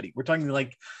company. We're talking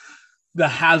like the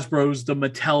Hasbros, the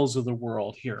Mattels of the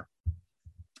world here.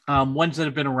 Ones that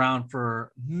have been around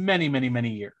for many, many,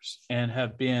 many years and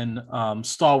have been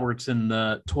stalwarts in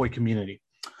the toy community.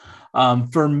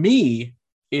 For me,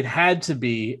 it had to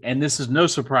be, and this is no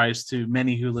surprise to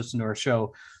many who listen to our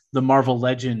show, the Marvel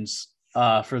Legends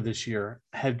for this year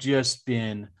have just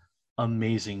been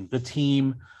amazing. The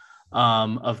team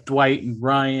of Dwight and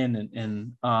Ryan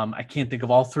and I can't think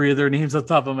of all three of their names off the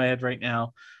top of my head right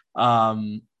now.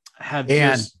 Dan,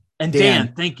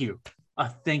 thank you.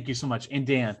 Thank you so much. And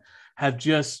Dan have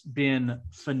just been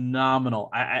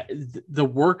phenomenal. The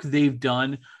work they've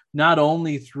done, not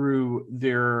only through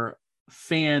their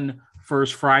fan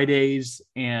First Fridays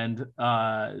and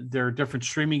their different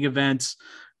streaming events,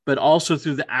 but also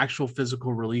through the actual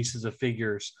physical releases of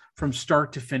figures from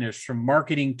start to finish, from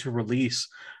marketing to release.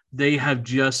 They have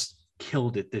just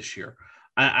killed it this year.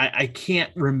 I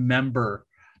can't remember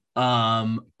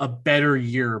a better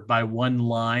year by one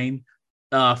line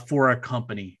for a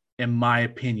company, in my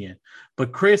opinion.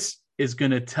 But Chris is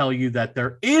going to tell you that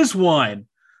there is one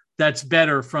that's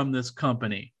better from this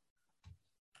company.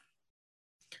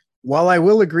 While I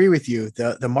will agree with you,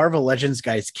 the Marvel Legends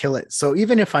guys kill it. So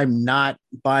even if I'm not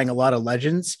buying a lot of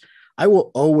Legends, I will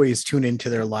always tune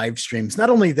into their live streams. Not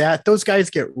only that, those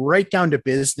guys get right down to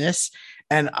business.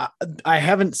 And I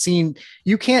haven't seen,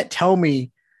 you can't tell me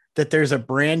that there's a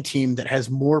brand team that has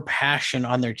more passion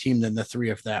on their team than the three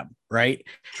of them, right?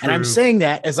 True. And I'm saying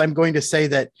that as I'm going to say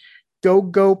that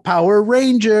Go Power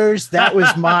Rangers, that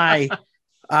was my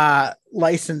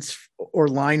license or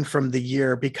line from the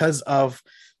year, because of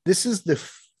this is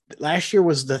last year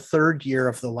was the third year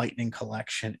of the Lightning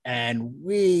collection, and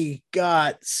we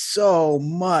got so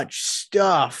much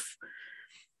stuff,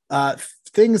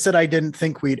 things that I didn't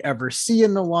think we'd ever see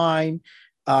in the line.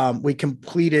 We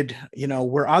completed,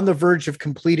 we're on the verge of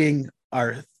completing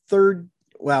our third.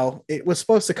 Well, it was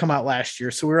supposed to come out last year,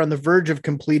 so we're on the verge of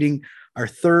completing our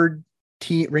third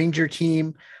Ranger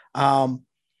team.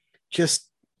 Just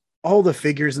all the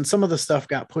figures, and some of the stuff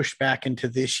got pushed back into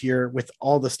this year with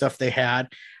all the stuff they had.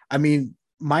 I mean,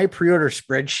 my pre-order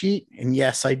spreadsheet, and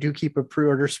yes, I do keep a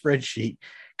pre-order spreadsheet.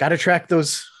 Got to track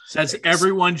those. As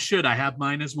everyone should. I have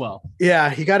mine as well.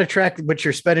 Yeah, you got to track what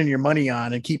you're spending your money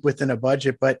on and keep within a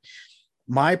budget. But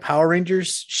my Power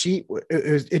Rangers sheet,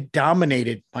 it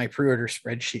dominated my pre-order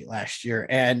spreadsheet last year.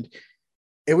 And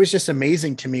it was just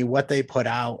amazing to me what they put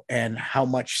out and how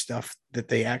much stuff that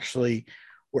they actually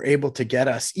were able to get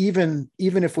us, even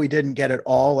if we didn't get it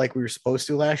all like we were supposed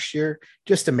to last year.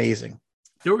 Just amazing.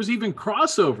 There was even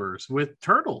crossovers with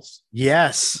Turtles.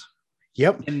 Yes.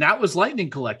 Yep. And that was Lightning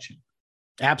Collection.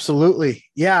 Absolutely.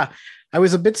 Yeah. I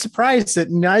was a bit surprised that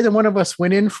neither one of us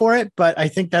went in for it, but I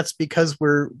think that's because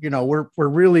we're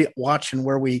really watching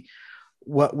where the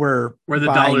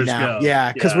dollars now. go.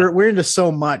 Yeah. Cause we're into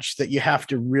so much that you have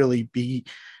to really be,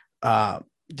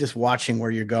 just watching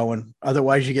where you're going.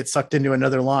 Otherwise you get sucked into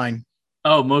another line.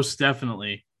 Oh, most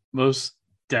definitely. Most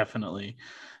definitely.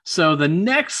 So the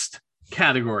next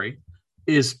category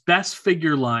is best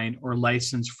figure line or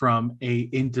license from a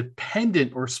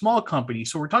independent or small company.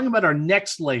 So we're talking about our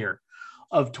next layer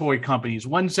of toy companies,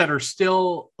 ones that are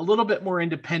still a little bit more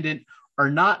independent,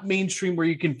 are not mainstream where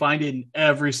you can find it in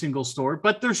every single store,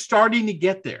 but they're starting to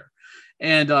get there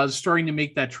and starting to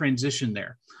make that transition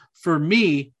there. For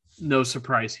me, no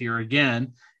surprise here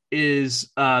again, is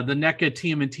the NECA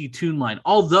TMNT Toon line.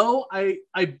 Although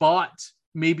I bought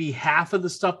maybe half of the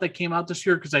stuff that came out this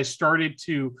year because I started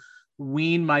to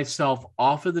wean myself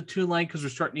off of the Toon line because we're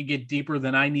starting to get deeper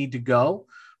than I need to go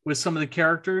with some of the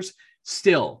characters.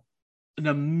 Still, an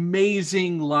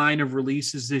amazing line of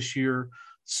releases this year.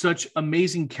 Such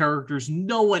amazing characters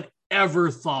no one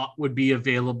ever thought would be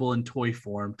available in toy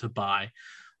form to buy.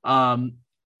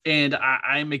 And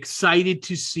I'm excited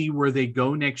to see where they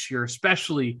go next year,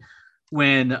 especially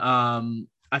when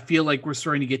I feel like we're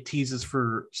starting to get teases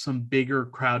for some bigger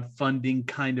crowdfunding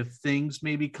kind of things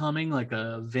maybe coming, like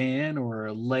a van or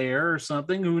a lair or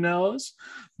something. Who knows?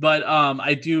 But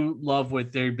I do love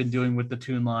what they've been doing with the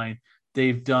Toon line.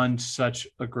 They've done such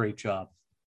a great job.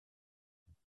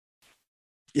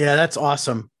 Yeah, that's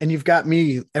awesome. And you've got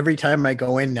me every time I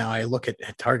go in now, I look at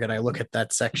Target, I look at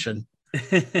that section.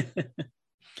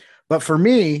 But for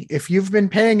me, if you've been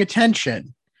paying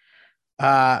attention,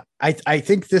 I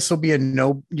think this will be a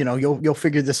no, you'll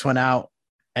figure this one out.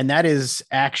 And that is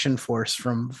Action Force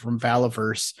from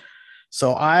Valaverse.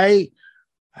 So I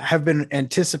have been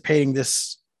anticipating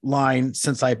this line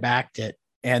since I backed it.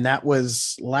 And that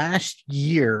was last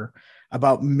year,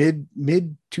 about mid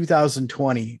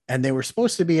 2020. And they were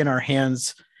supposed to be in our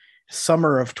hands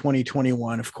summer of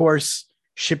 2021. Of course,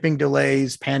 shipping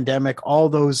delays, pandemic, all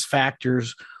those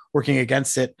factors working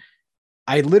against it.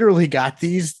 I literally got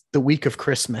these the week of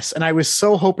Christmas, and I was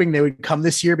so hoping they would come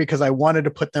this year because I wanted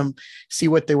to put them, see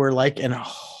what they were like, and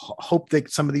hope that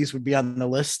some of these would be on the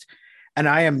list. And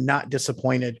I am not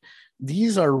disappointed.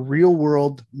 These are real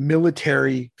world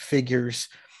military figures.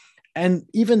 And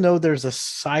even though there's a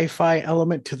sci-fi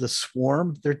element to the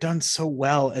Swarm, they're done so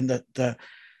well. And the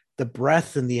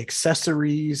breadth and the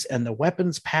accessories and the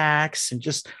weapons packs and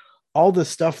just all the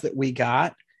stuff that we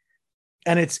got.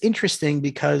 And it's interesting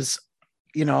because,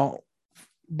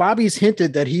 Bobby's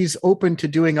hinted that he's open to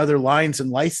doing other lines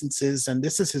and licenses. And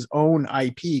this is his own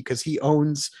IP because he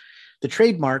owns the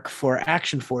trademark for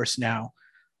Action Force now.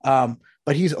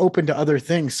 But he's open to other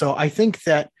things. So I think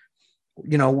that,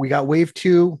 we got Wave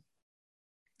 2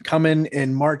 coming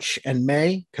in March and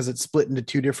May because it's split into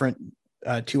two different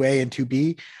 2A and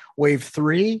 2B. Wave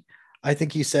 3, I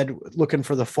think he said looking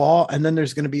for the fall. And then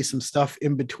there's going to be some stuff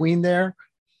in between there.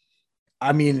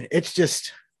 I mean, it's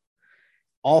just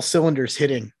all cylinders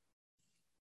hitting.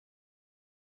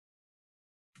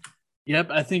 Yep,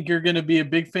 I think you're going to be a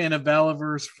big fan of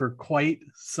Valaverse for quite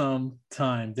some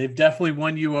time. They've definitely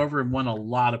won you over and won a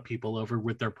lot of people over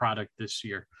with their product this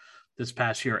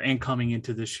past year, and coming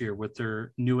into this year with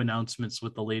their new announcements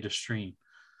with the latest stream.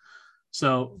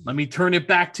 So let me turn it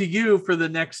back to you for the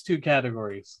next two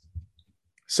categories.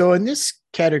 So in this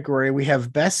category, we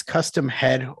have best custom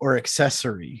head or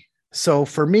accessory. So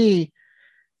for me,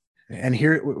 and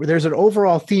here there's an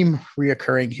overall theme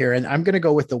reoccurring here, and I'm going to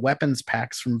go with the weapons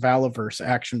packs from Valaverse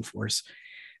Action Force.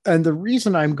 And the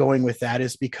reason I'm going with that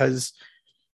is because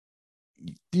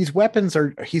these weapons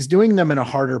he's doing them in a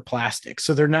harder plastic.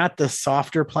 So they're not the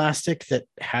softer plastic that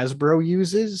Hasbro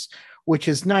uses, which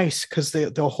is nice because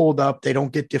they'll hold up. They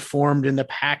don't get deformed in the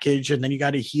package, and then you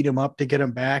got to heat them up to get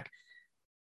them back.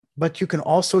 But you can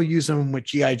also use them with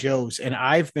G.I. Joes. And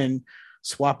I've been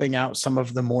swapping out some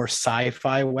of the more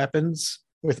sci-fi weapons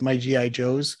with my G.I.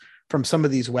 Joes from some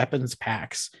of these weapons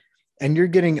packs. And you're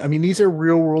getting, these are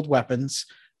real world weapons.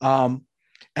 And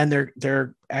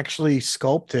they're actually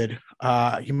sculpted.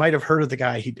 You might've heard of the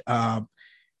guy.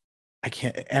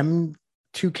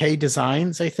 M2K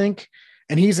Designs, I think.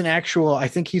 And he's I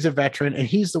think he's a veteran, and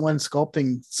he's the one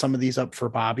sculpting some of these up for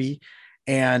Bobby,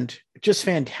 and just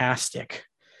fantastic.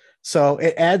 So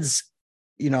it adds,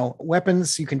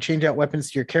 weapons. You can change out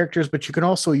weapons to your characters, but you can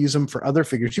also use them for other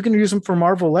figures. You can use them for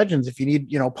Marvel Legends. If you need,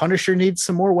 Punisher needs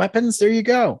some more weapons, there you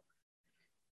go.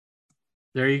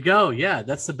 There you go. Yeah,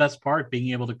 that's the best part,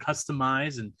 being able to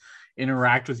customize and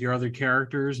interact with your other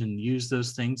characters and use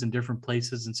those things in different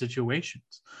places and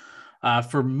situations.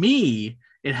 For me,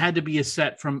 it had to be a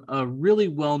set from a really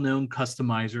well-known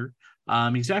customizer.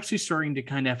 He's actually starting to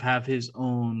kind of have his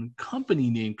own company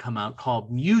name come out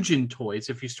called Mugen Toys,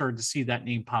 if you started to see that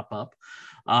name pop up.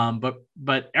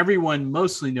 But everyone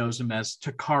mostly knows him as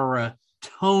Takara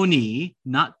Tony,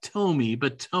 not Tomy,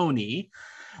 but Tony.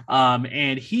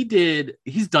 And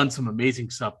he's done some amazing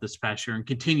stuff this past year and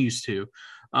continues to.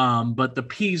 But the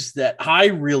piece that I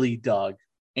really dug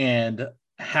and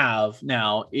have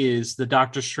now is the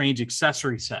Doctor Strange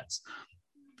accessory sets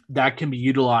that can be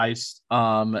utilized,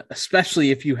 especially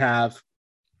if you have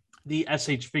the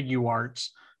SH Figuarts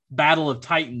Battle of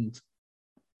Titans,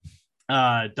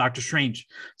 Doctor Strange.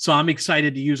 So I'm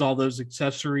excited to use all those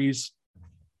accessories,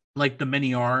 like the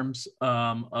many arms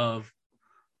of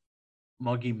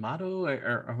Mogimato,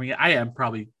 I am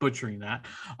probably butchering that,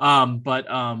 but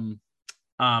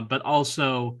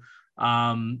also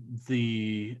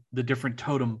the different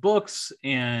totem books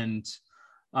and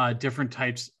different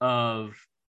types of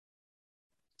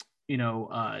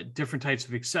different types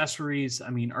of accessories.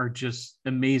 Are just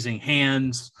amazing.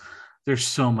 Hands. There's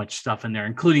so much stuff in there,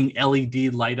 including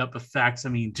LED light up effects.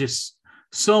 Just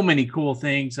so many cool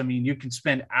things. You can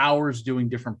spend hours doing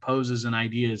different poses and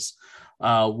ideas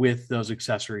with those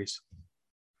accessories.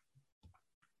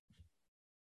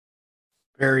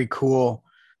 Very cool.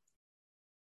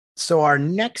 So our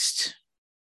next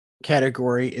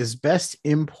category is best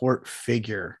import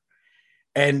figure.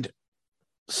 And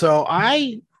so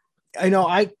I know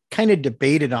I kind of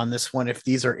debated on this one if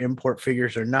these are import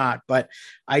figures or not, but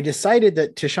I decided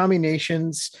that Tashami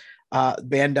Nations,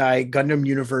 Bandai, Gundam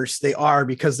Universe, they are,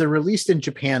 because they're released in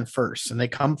Japan first and they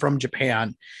come from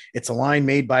Japan. It's a line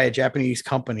made by a Japanese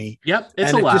company. Yep,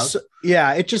 it's allowed.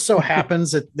 It just so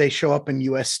happens that they show up in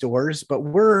US stores, but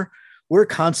we're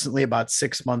constantly about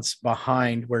 6 months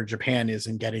behind where Japan is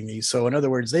in getting these. So in other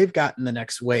words, they've gotten the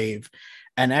next wave,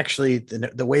 and actually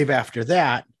the wave after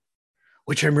that,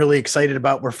 which I'm really excited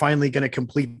about. We're finally going to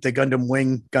complete the Gundam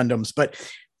Wing Gundams. But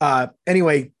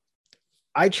anyway,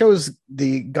 I chose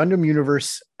the Gundam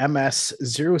Universe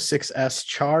MS-06S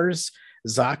Char's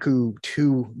Zaku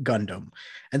 2 Gundam.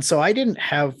 And so I didn't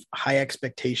have high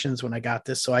expectations when I got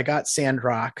this. So I got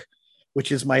Sandrock,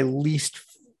 which is my least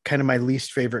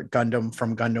favorite Gundam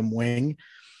from Gundam Wing.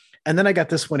 And then I got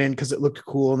this one in because it looked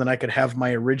cool. And then I could have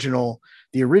the original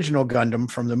Gundam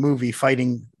from the movie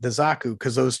fighting the Zaku,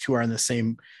 because those two are in the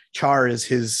same. Char is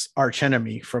his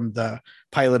archenemy from the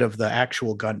pilot of the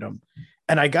actual Gundam.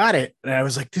 And I got it, and I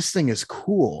was like, this thing is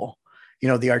cool. You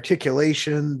know, the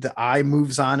articulation, the eye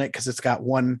moves on it because it's got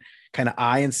one kind of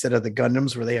eye instead of the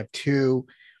Gundams where they have two.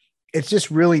 It's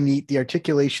just really neat. The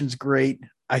articulation's great.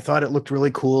 I thought it looked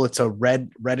really cool. It's a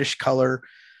reddish color,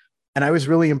 and I was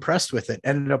really impressed with it.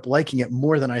 Ended up liking it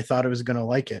more than I thought I was going to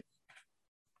like it.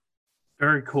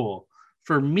 Very cool.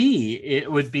 For me, it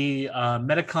would be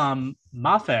Medicom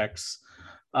Mafex,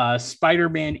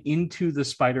 Spider-Man Into the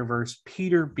Spider-Verse,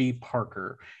 Peter B.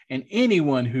 Parker. And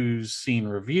anyone who's seen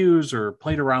reviews or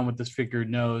played around with this figure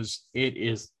knows it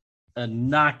is a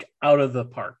knock out of the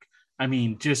park. I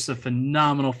mean, just a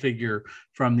phenomenal figure,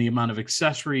 from the amount of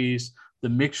accessories, the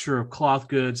mixture of cloth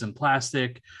goods and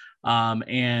plastic,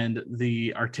 and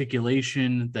the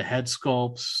articulation, the head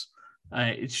sculpts.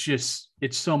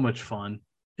 It's so much fun.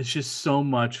 It's just so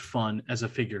much fun as a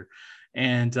figure.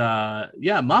 And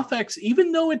Mafex,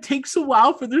 even though it takes a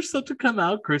while for their stuff to come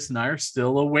out, Chris and I are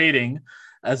still awaiting,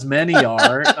 as many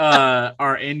are,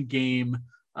 our Endgame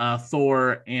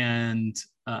Thor and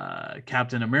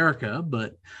Captain America.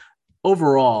 But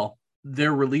overall,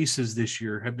 their releases this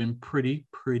year have been pretty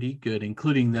good,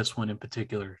 including this one in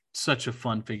particular. Such a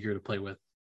fun figure to play with.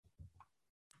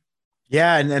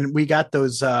 Yeah, and then we got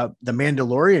those the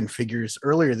Mandalorian figures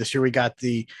earlier this year. We got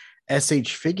the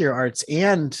SH Figure Arts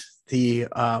and the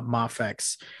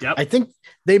Mafex. Yep. I think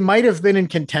they might have been in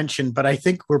contention, but I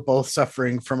think we're both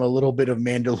suffering from a little bit of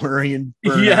Mandalorian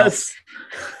burnout. Yes,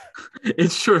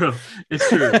 it's true.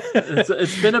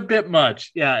 It's been a bit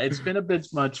much. Yeah, it's been a bit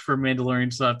much for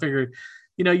Mandalorian. So I figured,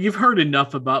 you've heard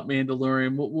enough about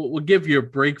Mandalorian. We'll give you a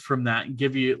break from that and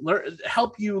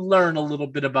help you learn a little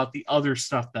bit about the other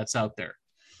stuff that's out there.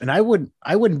 And I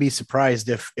wouldn't be surprised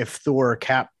if Thor or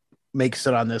Cap makes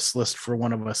it on this list for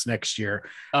one of us next year.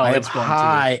 I have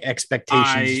high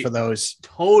expectations for those.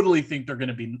 Totally think they're going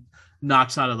to be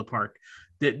knocks out of the park.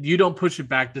 That you don't push it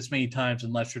back this many times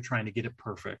unless you're trying to get it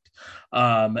perfect.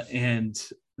 And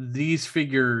these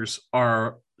figures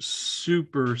are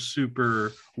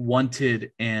super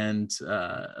wanted, and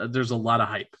there's a lot of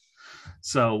hype.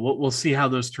 So we'll see how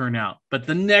those turn out. But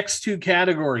the next two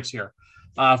categories here,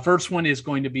 first one is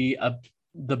going to be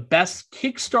the best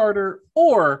Kickstarter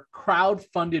or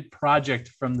crowdfunded project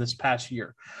from this past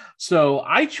year. So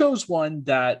I chose one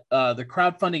that the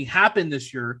crowdfunding happened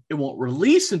this year. It won't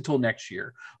release until next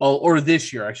year, or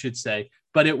this year, I should say.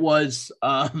 But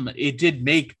it did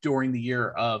make during the year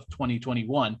of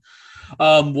 2021.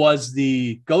 Was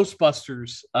the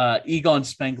Ghostbusters Egon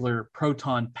Spengler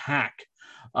Proton Pack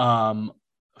from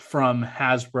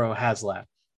Hasbro HasLab.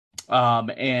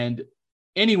 And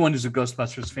anyone who's a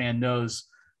Ghostbusters fan knows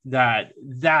that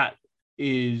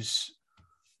is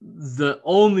the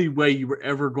only way you were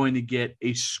ever going to get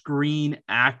a screen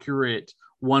accurate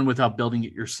one without building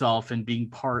it yourself and being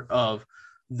part of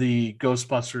the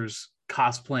Ghostbusters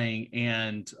cosplaying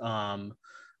and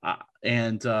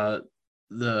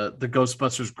the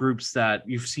Ghostbusters groups that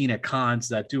you've seen at cons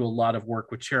that do a lot of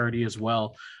work with charity as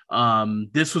well.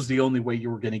 This was the only way you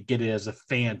were going to get it as a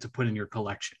fan to put in your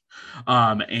collection.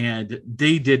 And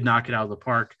they did knock it out of the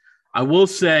park. I will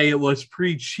say it was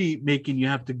pretty cheap, making you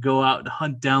have to go out and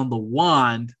hunt down the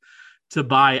wand to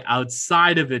buy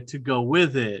outside of it to go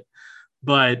with it.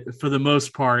 But for the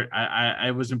most part,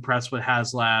 I was impressed with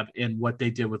HasLab and what they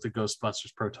did with the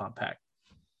Ghostbusters Proton Pack.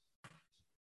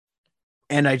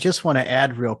 And I just want to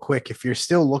add real quick, if you're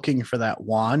still looking for that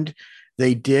wand,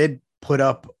 they did put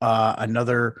up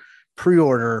another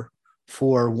pre-order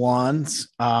for wands.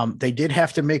 They did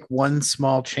have to make one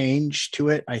small change to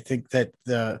it. I think that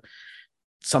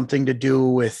something to do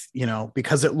with,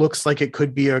 because it looks like it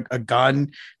could be a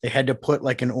gun, they had to put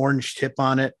like an orange tip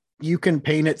on it. You can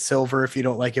paint it silver if you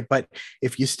don't like it, but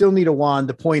if you still need a wand,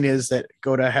 the point is that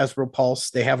go to Hasbro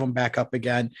Pulse. They have them back up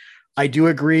again. I do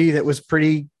agree that was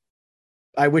pretty.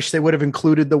 I wish they would have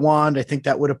included the wand. I think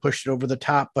that would have pushed it over the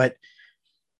top, but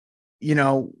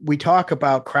we talk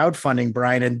about crowdfunding,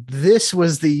 Brian, and this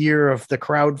was the year of the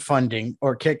crowdfunding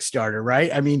or Kickstarter,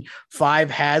 right? I mean, 5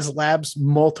 HasLabs,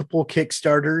 multiple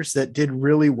Kickstarters that did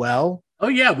really well. Oh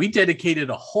yeah, we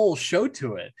dedicated a whole show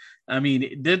to it. I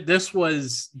mean, this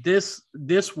was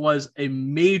a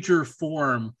major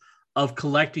form of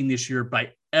collecting this year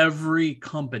by every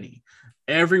company.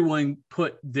 Everyone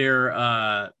put their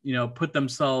put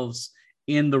themselves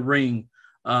in the ring.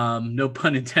 No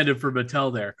pun intended for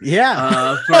Mattel there.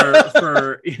 Yeah.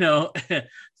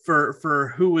 For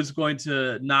who was going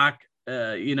to knock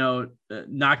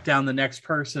down the next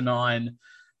person on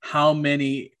how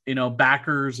many,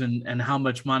 backers and how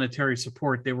much monetary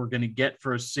support they were going to get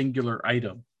for a singular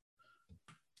item.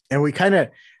 And we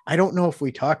I don't know if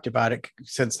we talked about it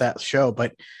since that show,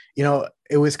 but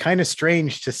it was kind of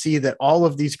strange to see that all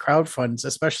of these crowdfunds,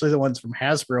 especially the ones from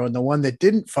Hasbro, and the one that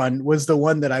didn't fund was the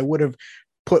one that I would have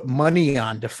put money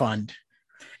on to fund.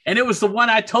 And it was the one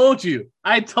I told you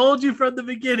from the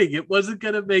beginning, it wasn't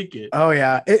going to make it. Oh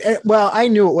yeah. Well, I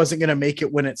knew it wasn't going to make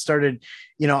it when it started.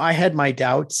 I had my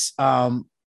doubts.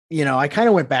 I kind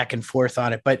of went back and forth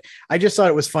on it, but I just thought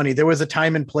it was funny. There was a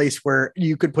time and place where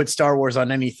you could put Star Wars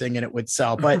on anything and it would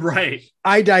sell, but right.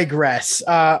 I digress.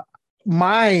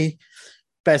 My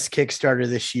best Kickstarter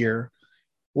this year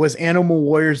was Animal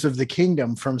Warriors of the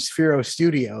Kingdom from Sphero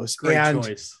Studios. Great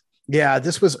choice. Yeah,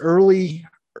 this was early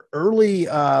 20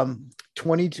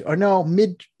 or no,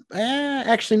 mid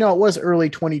actually no, it was early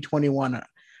 2021.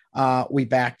 I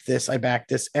backed this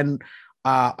and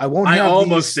I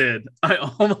almost did.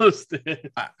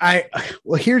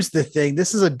 Well, here's the thing.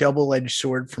 This is a double-edged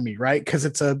sword for me, right? Because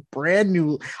it's a brand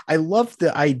new. I love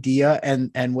the idea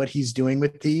and what he's doing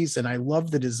with these, and I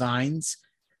love the designs,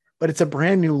 but it's a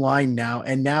brand new line now.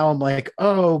 And now I'm like,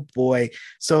 oh boy.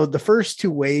 So the first 2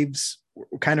 waves,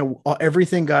 kind of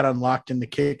everything got unlocked in the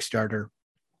Kickstarter,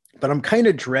 but I'm kind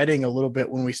of dreading a little bit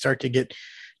when we start to get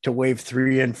to wave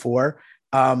 3 and 4.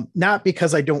 Not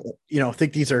because I don't,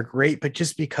 think these are great, but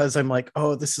just because I'm like,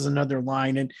 oh, this is another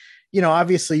line. And,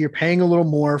 obviously you're paying a little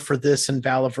more for this and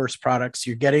Valaverse products.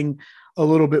 You're getting a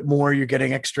little bit more, you're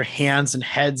getting extra hands and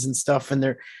heads and stuff. And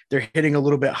they're hitting a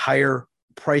little bit higher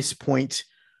price point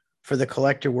for the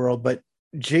collector world. But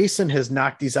Jason has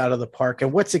knocked these out of the park.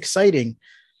 And what's exciting,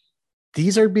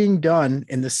 these are being done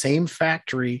in the same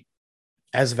factory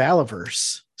as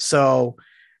Valaverse. So,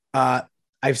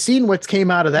 I've seen what came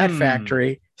out of that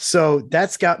factory. So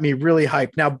that's got me really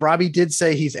hyped. Now, Robbie did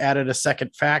say he's added a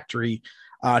second factory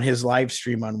on his live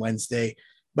stream on Wednesday,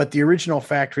 but the original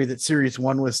factory that Series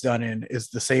 1 was done in is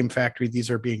the same factory these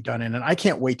are being done in. And I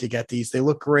can't wait to get these. They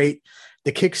look great.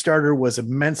 The Kickstarter was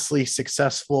immensely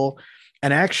successful.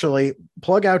 And actually,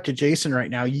 plug out to Jason right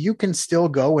now. You can still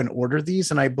go and order these.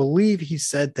 And I believe he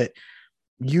said that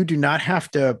you do not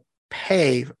have to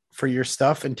pay for your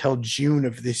stuff until June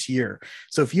of this year.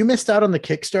 So if you missed out on the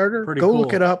Kickstarter, go cool.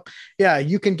 Look it up. Yeah,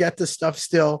 you can get the stuff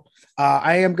still.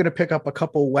 I am going to pick up a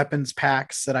couple weapons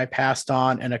packs that I passed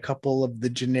on and a couple of the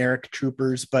generic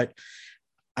troopers, but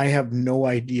I have no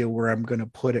idea where I'm going to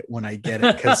put it when I get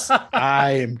it because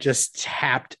I am just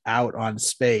tapped out on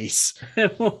space.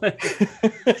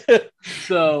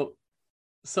 So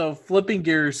flipping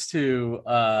gears to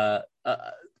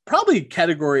probably a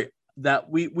category that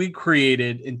we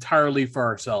created entirely for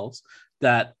ourselves,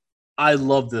 that I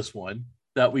love this one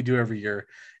that we do every year,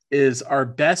 is our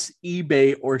best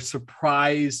eBay or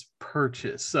surprise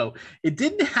purchase. So it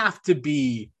didn't have to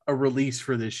be a release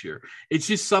for this year. It's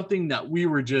just something that we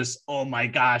were just, oh my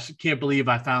gosh, I can't believe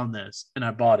I found this and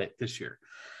I bought it this year.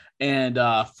 And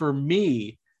for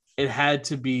me, it had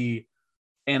to be,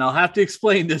 and I'll have to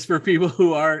explain this for people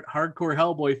who aren't hardcore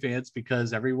Hellboy fans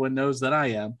because everyone knows that I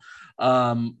am,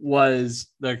 was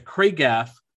the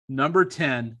Kragaf number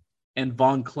 10 and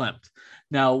Von Klimt.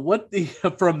 Now,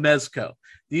 from Mezco,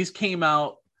 these came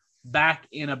out back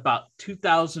in about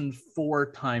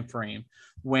 2004 timeframe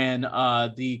when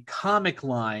the comic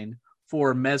line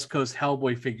for Mezco's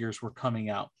Hellboy figures were coming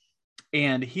out.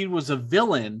 And he was a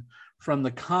villain from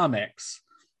the comics.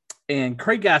 And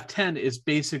Kragaf 10 is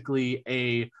basically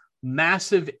a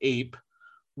massive ape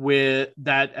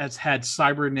that has had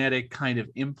cybernetic kind of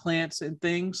implants and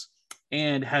things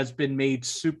and has been made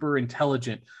super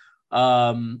intelligent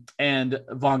And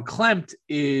von Klemt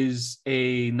is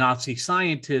a Nazi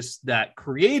scientist that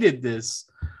created this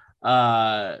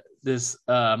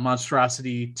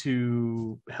monstrosity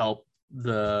to help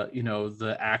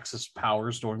the Axis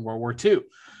powers during World War II.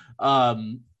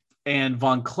 And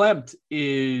von Klemt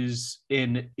he's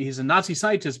a Nazi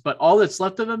scientist, but all that's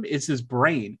left of him is his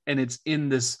brain, and it's in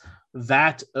this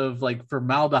vat of like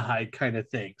formaldehyde kind of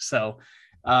thing. So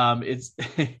it's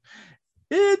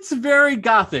it's very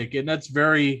gothic, and that's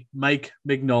very Mike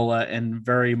Mignola and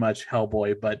very much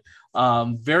Hellboy, but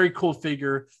very cool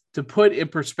figure. To put in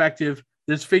perspective,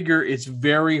 this figure is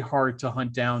very hard to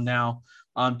hunt down now.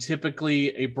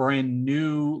 Typically a brand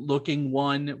new looking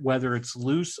one, whether it's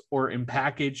loose or in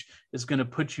package, is going to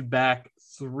put you back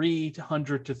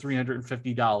 $300 to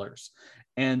 $350.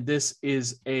 And this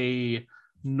is a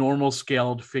normal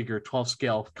scaled figure, 12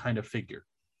 scale kind of figure,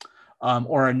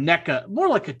 or a NECA, more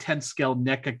like a 10 scale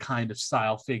NECA kind of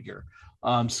style figure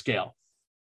scale.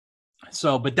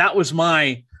 So, but that was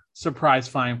my surprise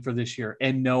find for this year.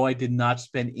 And no, I did not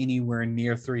spend anywhere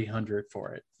near $300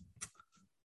 for it.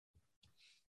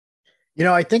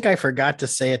 I think I forgot to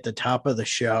say at the top of the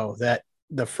show that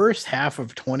the first half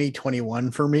of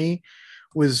 2021 for me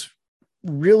was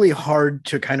really hard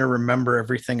to kind of remember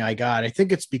everything I got. I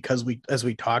think it's because as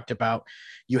we talked about,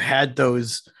 you had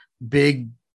those big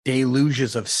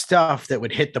deluges of stuff that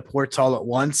would hit the ports all at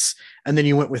once, and then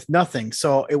you went with nothing.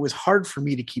 So it was hard for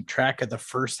me to keep track of the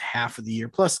first half of the year.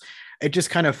 Plus, it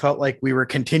just kind of felt like we were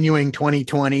continuing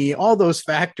 2020. All those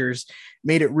factors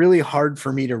made it really hard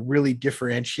for me to really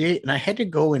differentiate. And I had to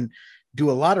go and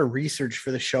do a lot of research for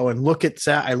the show and look at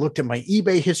that. I looked at my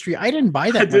eBay history. I didn't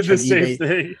buy that much on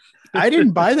eBay. I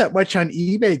didn't buy that much on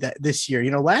eBay this year.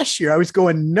 Last year I was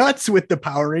going nuts with the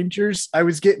Power Rangers. I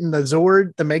was getting the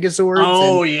Zord, the Megazords.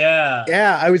 Oh, yeah.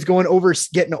 Yeah. I was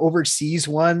getting overseas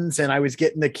ones, and I was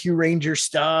getting the Q Ranger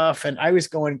stuff, and I was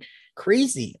going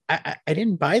crazy. I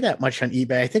didn't buy that much on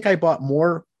eBay. I think I bought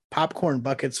more popcorn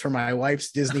buckets for my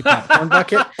wife's Disney popcorn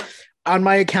bucket on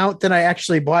my account than I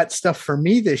actually bought stuff for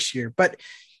me this year. But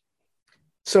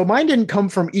so mine didn't come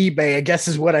from eBay, I guess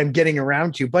is what I'm getting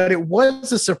around to, but it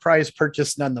was a surprise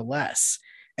purchase nonetheless.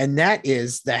 And that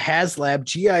is the HasLab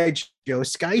G.I. Joe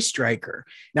Sky Striker.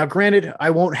 Now, granted, I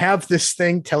won't have this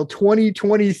thing till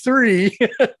 2023.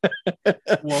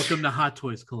 Welcome to Hot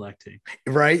Toys collecting.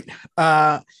 Right.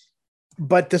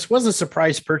 But this was a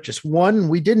surprise purchase. One,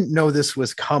 we didn't know this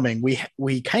was coming.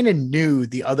 We kind of knew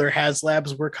the other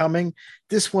HasLabs were coming.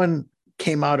 This one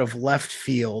came out of left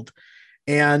field,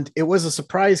 and it was a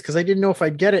surprise because I didn't know if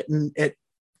I'd get it. And it,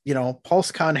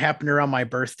 PulseCon happened around my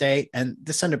birthday, and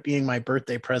this ended up being my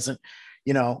birthday present.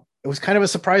 It was kind of a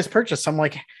surprise purchase. I'm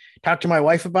like, talked to my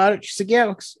wife about it. She said,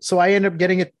 yeah. So I ended up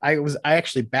getting it. I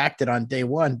actually backed it on day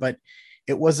one, but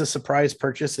it was a surprise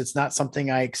purchase. It's not something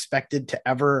I expected to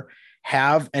ever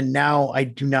have, and now I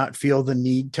do not feel the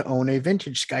need to own a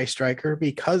vintage Sky Striker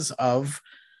because of,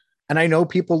 and I know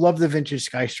people love the vintage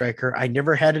Sky Striker. I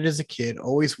never had it as a kid,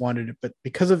 always wanted it, but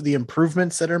because of the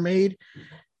improvements that are made,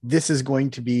 this is going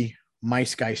to be my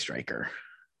Sky Striker.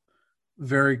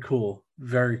 Very cool.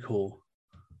 Very cool.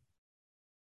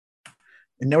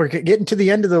 And now we're getting to the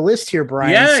end of the list here,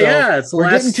 Brian. Yeah, it's the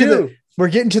last two. We're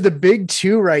getting to the big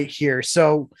two right here.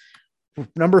 So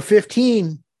number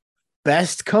 15,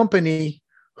 best company.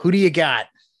 Who do you got?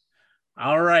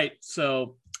 All right.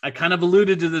 So I kind of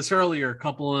alluded to this earlier a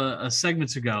couple of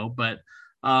segments ago, but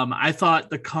I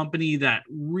thought the company that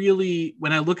really,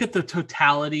 when I look at the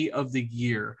totality of the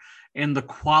year and the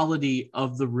quality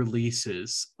of the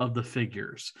releases of the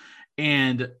figures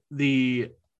and the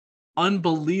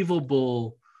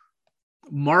unbelievable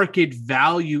market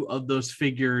value of those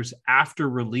figures after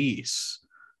release,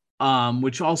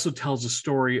 which also tells a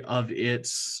story of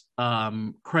its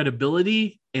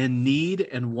credibility and need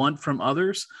and want from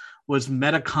others, was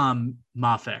Medicom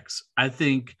Mafex. I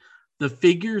think the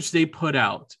figures they put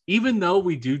out, even though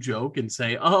we do joke and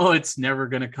say, oh, it's never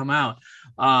going to come out,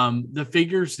 the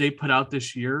figures they put out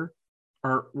this year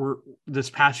were this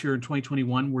past year in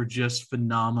 2021 were just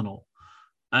phenomenal.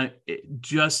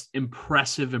 Just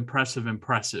impressive.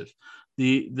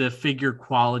 The figure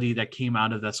quality that came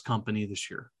out of this company this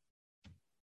year.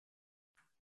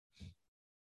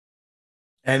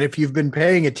 And if you've been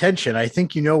paying attention, I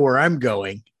think you know where I'm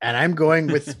going, and I'm going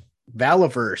with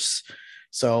Valaverse.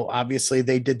 So obviously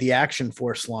they did the Action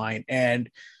Force line, and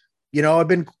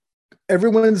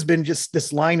everyone's been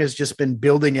this line has just been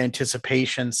building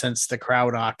anticipation since the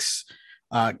Crowdox,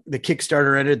 the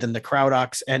Kickstarter ended, then the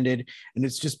Crowdox ended, and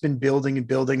it's just been building and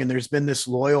building. And there's been this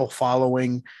loyal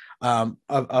following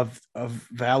of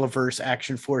Valaverse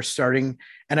Action Force starting.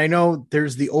 And I know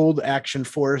there's the old Action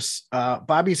Force.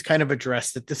 Bobby's kind of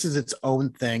addressed that this is its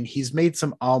own thing. He's made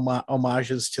some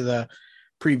homages to the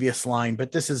previous line,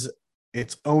 but this is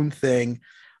its own thing.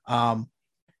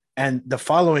 And the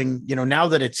following, now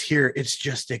that it's here, it's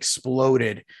just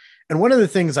exploded. And one of the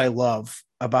things I love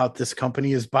about this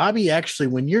company is Bobby actually,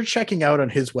 when you're checking out on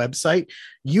his website,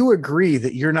 you agree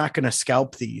that you're not going to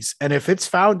scalp these. And if it's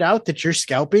found out that you're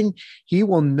scalping, he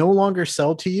will no longer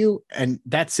sell to you. And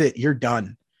that's it. You're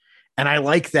done. And I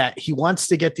like that. He wants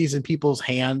to get these in people's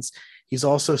hands. He's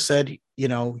also said,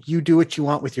 you do what you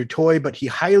want with your toy, but he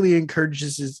highly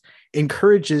encourages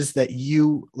that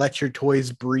you let your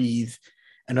toys breathe.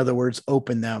 In other words,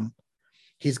 open them.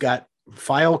 He's got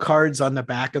file cards on the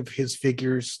back of his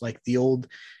figures, like the old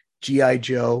G.I.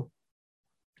 Joe.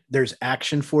 There's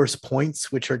Action Force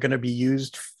points, which are going to be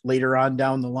used later on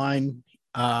down the line.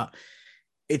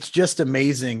 It's just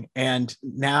amazing. And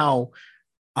now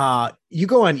you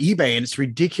go on eBay and it's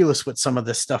ridiculous what some of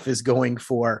this stuff is going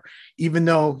for, even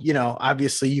though,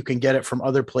 obviously you can get it from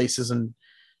other places and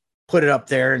put it up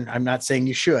there. And I'm not saying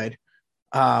you should,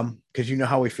 because you know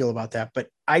how we feel about that, but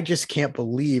I just can't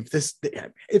believe this.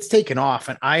 It's taken off,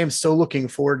 and I am so looking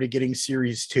forward to getting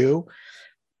series 2.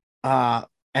 And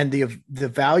the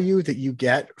value that you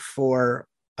get for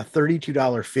a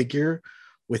 $32 figure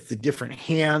with the different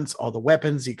hands, all the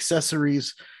weapons, the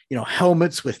accessories,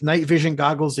 helmets with night vision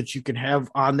goggles that you can have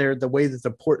on there. The way that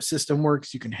the port system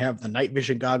works, you can have the night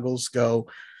vision goggles go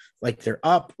like they're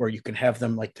up, or you can have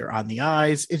them like they're on the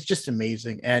eyes. It's just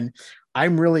amazing. And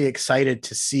I'm really excited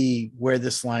to see where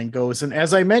this line goes. And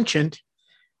as I mentioned,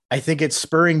 I think it's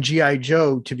spurring G.I.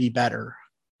 Joe to be better.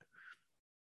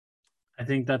 I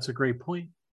think that's a great point.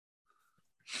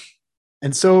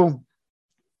 And so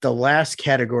the last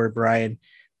category, Brian,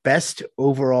 best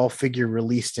overall figure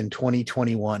released in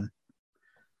 2021.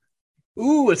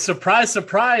 Ooh, a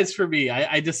surprise for me.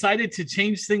 I decided to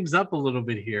change things up a little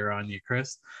bit here on you,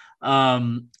 Chris.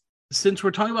 Since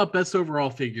we're talking about best overall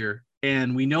figure,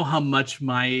 and we know how much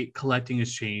my collecting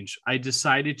has changed, I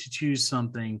decided to choose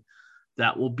something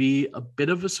that will be a bit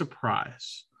of a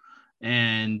surprise.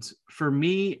 And for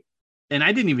me, and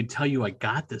I didn't even tell you I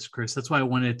got this, Chris. That's why I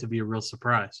wanted it to be a real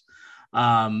surprise.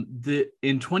 In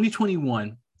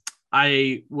 2021,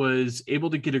 I was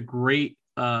able to get a great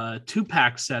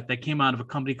 2-pack set that came out of a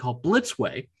company called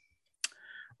Blitzway.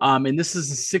 And this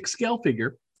is a 6-scale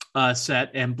figure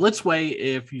set. And Blitzway,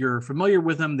 if you're familiar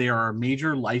with them, they are a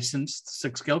major licensed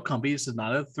 6-scale company. This is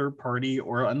not a third party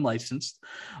or unlicensed.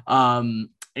 And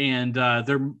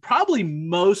they're probably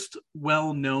most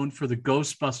well known for the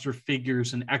Ghostbuster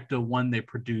figures and Ecto-1 they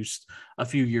produced a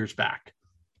few years back.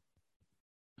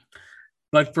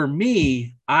 But for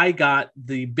me, I got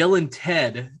the Bill and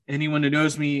Ted. Anyone who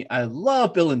knows me, I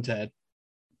love Bill and Ted.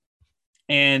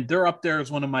 And they're up there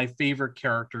as one of my favorite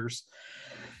characters.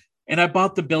 And I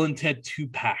bought the Bill and Ted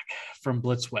 2-pack from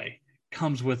Blitzway.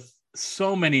 Comes with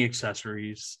so many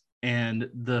accessories, and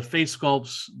the face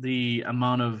sculpts, the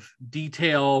amount of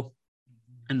detail,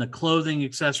 and the clothing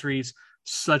accessories.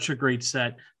 Such a great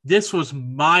set. This was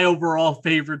my overall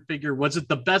favorite figure. Was it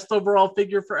the best overall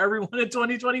figure for everyone in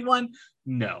 2021?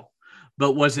 No.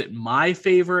 But was it my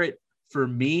favorite? For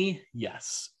me,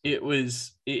 yes. It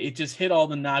was. It just hit all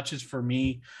the notches for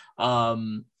me.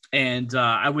 And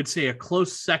I would say a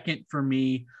close second for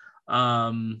me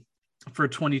for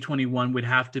 2021 would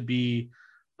have to be,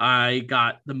 I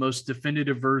got the most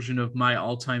definitive version of my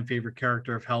all-time favorite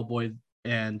character of Hellboy,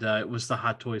 and it was the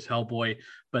Hot Toys Hellboy.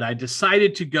 But I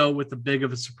decided to go with a big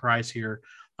of a surprise here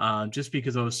just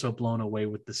because I was so blown away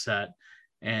with the set.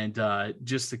 And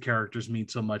just the characters mean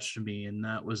so much to me, and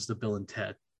that was the Bill and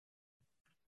Ted.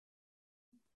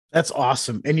 That's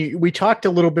awesome. And we talked a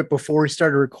little bit before we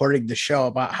started recording the show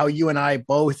about how you and I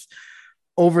both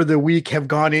over the week have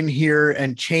gone in here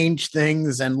and changed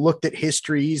things and looked at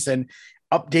histories and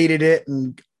updated it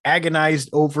and agonized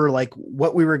over like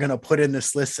what we were going to put in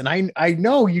this list. And I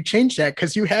know you changed that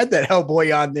because you had that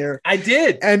Hellboy on there. I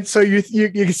did. And so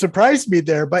you surprised me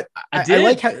there, but I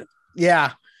like how,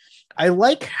 yeah. I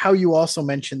like how you also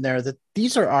mentioned there that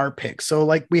these are our picks. So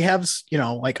like we have,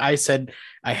 like I said,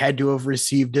 I had to have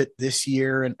received it this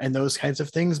year and those kinds of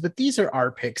things, but these are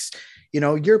our picks.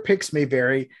 Your picks may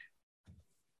vary.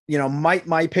 Might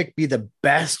my pick be the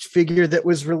best figure that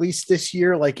was released this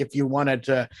year? Like if you wanted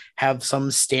to have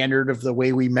some standard of the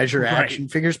way we measure action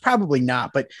figures, probably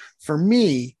not. But for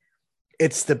me,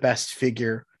 it's the best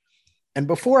figure. And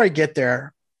before I get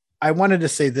there, I wanted to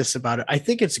say this about it. I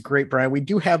think it's great, Brian. We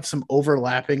do have some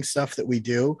overlapping stuff that we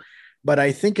do, but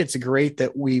I think it's great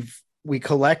that we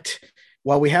collect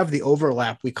while we have the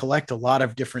overlap, we collect a lot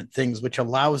of different things, which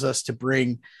allows us to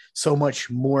bring so much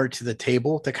more to the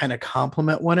table to kind of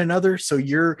complement one another. So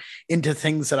you're into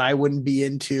things that I wouldn't be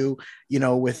into,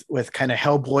 with kind of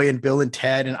Hellboy and Bill and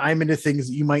Ted, and I'm into things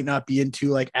that you might not be into,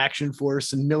 like Action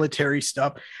Force and military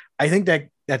stuff. I think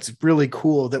that's really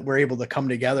cool that we're able to come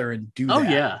together and do that. Oh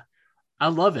yeah. I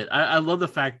love it. I love the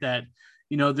fact that,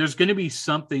 there's going to be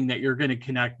something that you're going to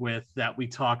connect with that we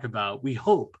talk about. We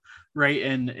hope, right?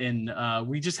 And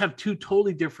we just have two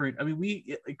totally different. I mean,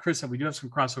 Chris said we do have some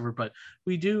crossover, but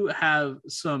we do have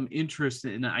some interest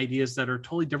in ideas that are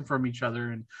totally different from each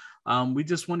other. And we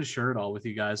just want to share it all with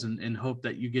you guys and hope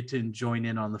that you get to join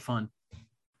in on the fun.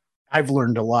 I've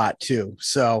learned a lot too.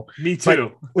 So me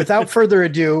too. Without further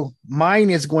ado, mine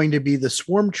is going to be the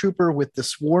Swarm Trooper with the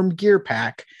Swarm Gear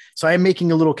Pack. So I'm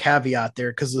making a little caveat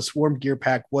there because the Swarm Gear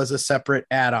Pack was a separate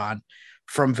add-on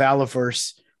from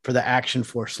Valaverse for the Action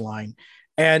Force line.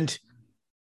 And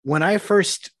when I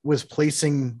first was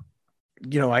placing,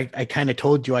 I kind of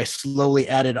told you I slowly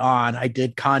added on. I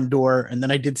did Condor, and then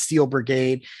I did Steel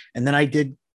Brigade, and then I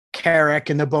did Carrack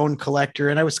and the Bone Collector,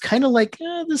 and I was kind of like,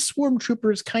 this Swarm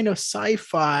Trooper is kind of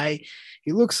sci-fi.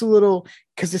 He looks a little,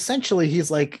 because essentially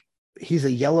he's a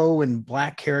yellow and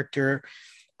black character.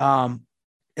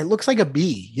 It looks like a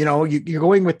bee. You're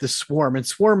going with the Swarm, and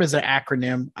Swarm is an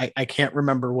acronym. I can't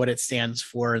remember what it stands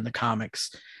for in the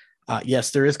comics.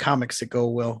 Yes, there is comics that go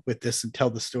well with this and tell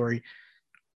the story.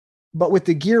 But with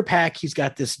the gear pack, he's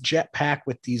got this jet pack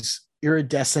with these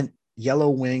iridescent yellow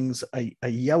wings, a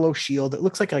yellow shield. It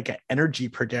looks like an energy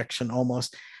projection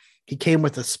almost. He came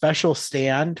with a special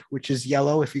stand, which is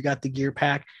yellow if you got the gear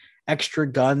pack, extra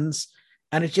guns,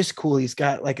 and it's just cool. He's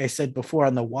got, like I said before,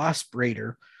 on the Wasp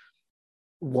Raider,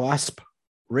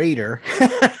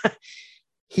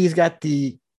 he's got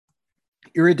the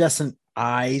iridescent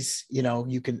eyes.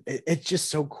 It's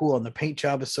just so cool, and the paint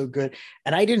job is so good.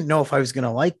 And I didn't know if I was going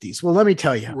to like these. Well, let me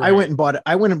tell you, right. I went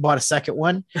and bought a second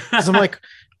one because I'm like,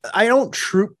 I don't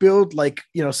troop build like,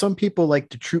 some people like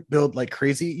to troop build like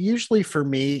crazy. Usually for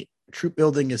me, troop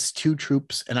building is 2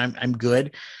 troops and I'm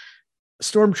good.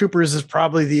 Stormtroopers is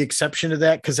probably the exception to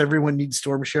that because everyone needs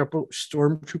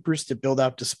stormtroopers to build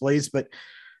out displays. But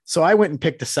so I went and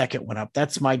picked the second one up.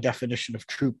 That's my definition of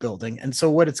troop building. And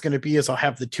so what it's going to be is I'll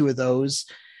have the 2 of those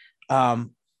on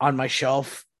my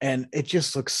shelf, and it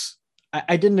just looks,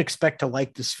 I didn't expect to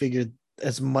like this figure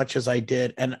as much as I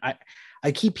did. And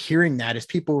I keep hearing that as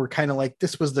people were kind of like,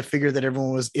 this was the figure that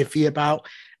everyone was iffy about,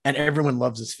 and everyone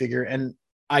loves this figure. And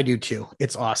I do too.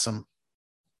 It's awesome.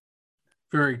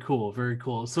 Very cool. Very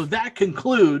cool. So that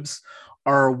concludes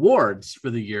our awards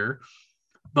for the year.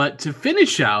 But to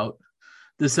finish out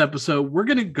this episode, we're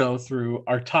going to go through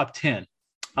our top 10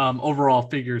 overall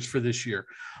figures for this year.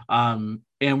 And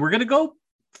we're going to go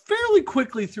fairly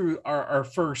quickly through our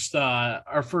first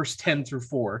 10 through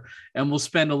 4, and we'll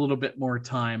spend a little bit more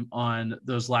time on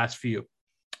those last few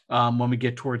when we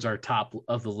get towards our top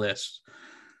of the list.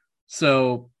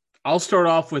 So I'll start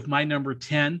off with my number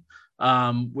 10,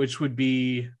 which would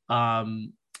be a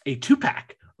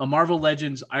 2-pack, a Marvel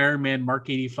Legends Iron Man Mark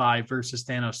 85 versus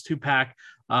Thanos 2-pack.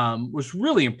 Was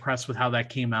really impressed with how that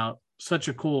came out. Such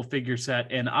a cool figure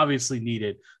set, and obviously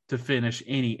needed to finish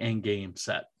any Endgame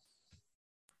set.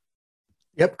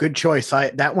 Yep, good choice.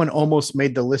 That one almost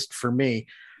made the list for me.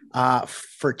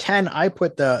 For 10, I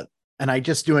put and I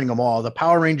just doing them all, the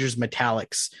Power Rangers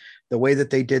Metallics. The way that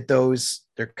they did those,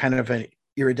 they're kind of an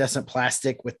iridescent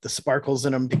plastic with the sparkles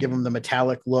in them to give them the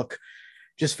metallic look.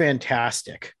 Just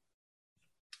fantastic.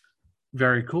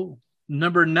 Very cool.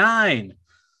 Number 9.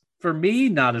 For me,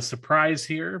 not a surprise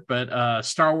here, but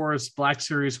Star Wars Black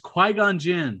Series Qui-Gon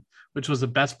Jinn, which was a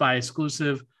Best Buy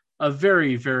exclusive. A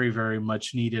very, very, very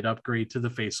much needed upgrade to the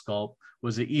face sculpt.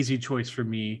 Was an easy choice for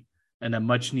me and a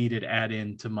much needed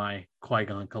add-in to my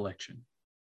Qui-Gon collection.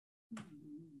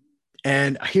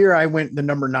 And here I went, the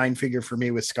number 9 figure for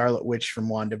me was Scarlet Witch from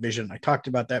WandaVision. I talked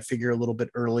about that figure a little bit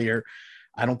earlier.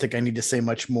 I don't think I need to say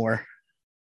much more.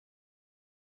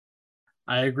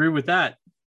 I agree with that.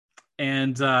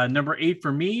 And number 8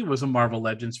 for me was a Marvel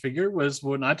Legends figure, was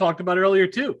what I talked about earlier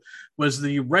too, was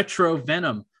the Retro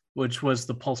Venom, which was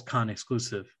the PulseCon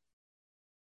exclusive.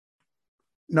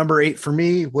 Number 8 for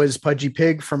me was Pudgy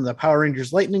Pig from the Power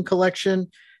Rangers Lightning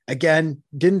Collection. Again,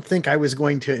 didn't think I was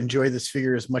going to enjoy this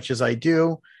figure as much as I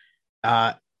do.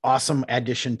 Awesome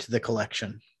addition to the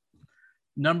collection.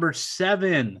 Number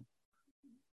 7,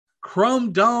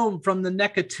 Chrome Dome from the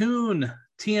Nekatoon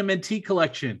TMNT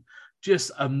collection.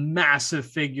 Just a massive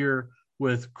figure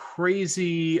with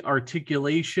crazy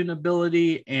articulation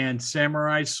ability and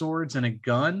samurai swords and a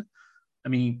gun. I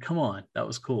mean, come on, that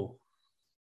was cool.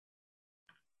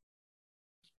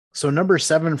 So number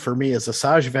 7 for me is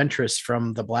Asajj Ventress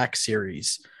from the Black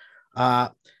series.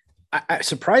 I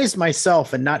surprised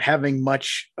myself in not having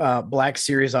much Black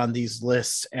series on these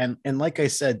lists. And like I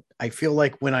said, I feel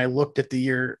like when I looked at the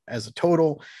year as a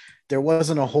total, there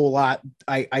wasn't a whole lot.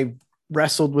 I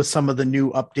wrestled with some of the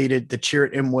new updated, the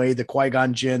Chirrut Imwe, the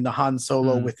Qui-Gon Jinn, the Han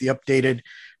Solo with the updated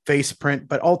face print.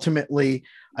 But ultimately,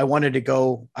 I wanted to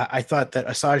go. I thought that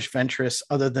Asajj Ventress,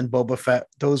 other than Boba Fett,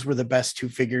 those were the best 2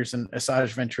 figures. And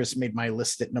Asajj Ventress made my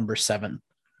list at number 7.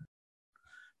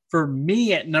 For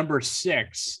me at number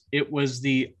 6, it was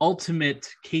the Ultimate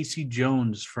Casey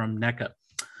Jones from NECA.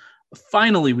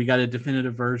 Finally, we got a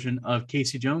definitive version of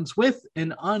Casey Jones with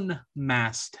an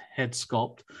unmasked head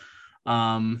sculpt.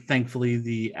 Thankfully,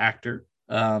 the actor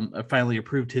finally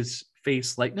approved his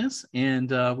face likeness,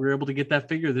 and we were able to get that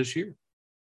figure this year.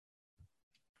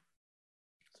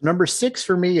 Number 6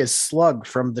 for me is Slug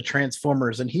from the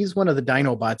Transformers, and he's one of the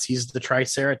Dinobots. He's the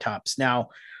Triceratops. Now,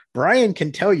 Brian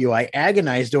can tell you I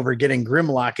agonized over getting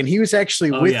Grimlock, and he was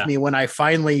actually with me when I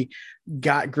finally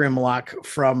got Grimlock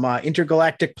from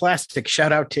Intergalactic Plastic.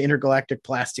 Shout out to Intergalactic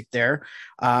Plastic there,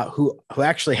 who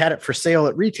actually had it for sale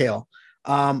at retail.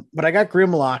 But I got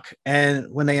Grimlock,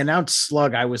 and when they announced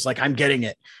Slug, I was like, I'm getting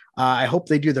it. I hope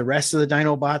they do the rest of the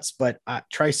Dinobots, but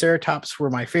Triceratops were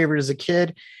my favorite as a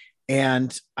kid,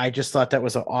 and I just thought that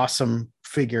was an awesome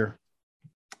figure.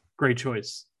 Great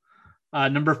choice.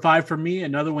 Number 5 for me,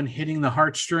 another one hitting the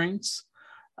heartstrings,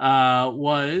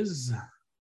 was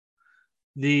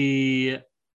the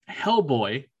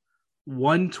Hellboy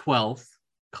 1/12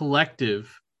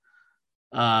 Collective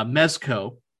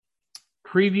Mezco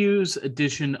Previews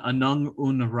Edition Anung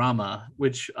Unrama,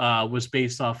 which was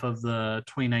based off of the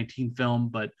 2019 film,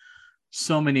 but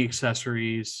so many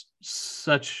accessories,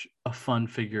 such a fun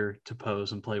figure to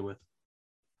pose and play with.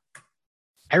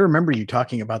 I remember you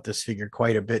talking about this figure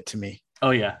quite a bit to me. Oh,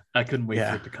 yeah. I couldn't wait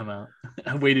for it to come out.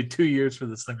 I waited 2 years for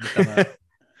this thing to come out.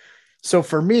 So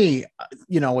for me,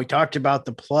 we talked about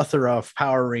the plethora of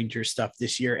Power Ranger stuff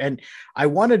this year, and I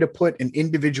wanted to put an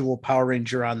individual Power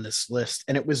Ranger on this list,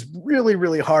 and it was really,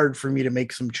 really hard for me to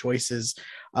make some choices.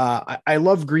 I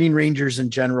love Green Rangers in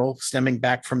general, stemming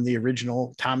back from the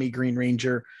original Tommy Green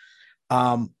Ranger.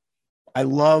 I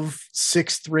love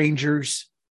Sixth Rangers.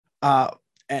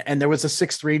 And there was a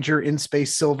Sixth Ranger in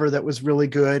Space Silver that was really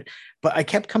good, but I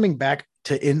kept coming back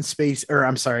to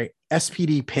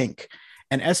SPD Pink.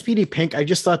 And SPD Pink, I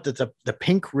just thought that the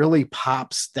pink really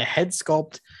pops. The head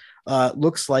sculpt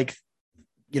looks like,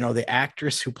 the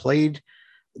actress who played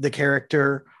the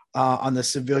character on the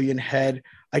civilian head.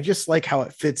 I just like how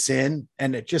it fits in.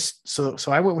 And it just, so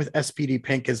I went with SPD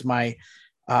Pink as my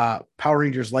Power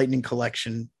Rangers Lightning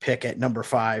Collection pick at number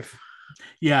 5.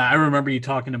 Yeah, I remember you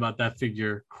talking about that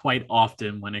figure quite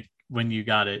often when you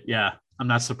got it. Yeah, I'm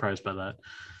not surprised by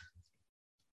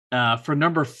that. For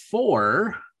number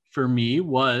 4 for me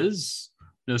was,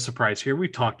 no surprise here, we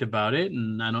talked about it,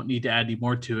 and I don't need to add any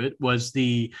more to it, was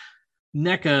the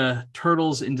NECA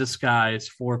Turtles in Disguise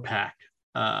 4-pack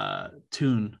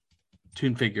Toon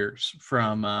figures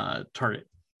from Target.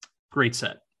 Great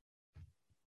set.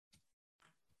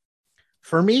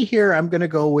 For me here, I'm going to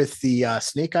go with the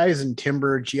Snake Eyes and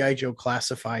Timber G.I. Joe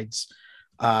Classifieds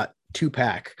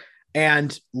 2-pack.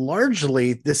 And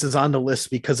largely, this is on the list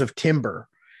because of Timber.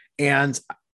 And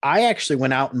I actually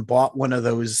went out and bought one of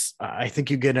those. I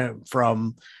think you get it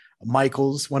from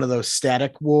Michael's, one of those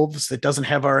static wolves that doesn't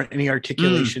have any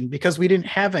articulation because we didn't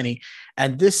have any.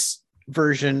 And this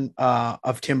version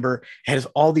of Timber has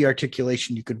all the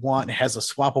articulation you could want. It has a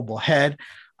swappable head.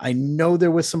 I know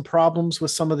there was some problems with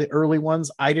some of the early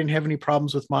ones. I didn't have any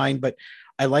problems with mine, but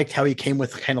I liked how he came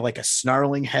with kind of like a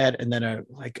snarling head and then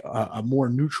a more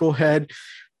neutral head,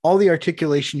 all the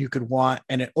articulation you could want.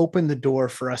 And it opened the door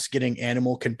for us getting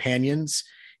animal companions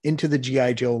into the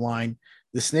G.I. Joe line.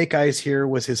 The Snake Eyes here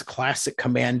was his classic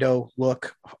commando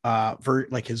look,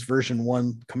 like his version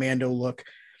 1 commando look.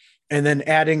 And then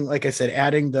adding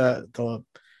the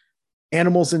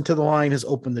animals into the line has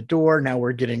opened the door. Now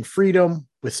we're getting Freedom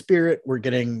with Spirit. We're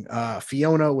getting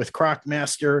Fiona with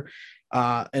Crocmaster.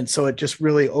 And so it just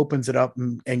really opens it up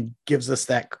and gives us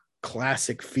that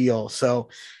classic feel. So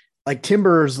like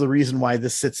Timber is the reason why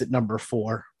this sits at number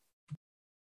 4.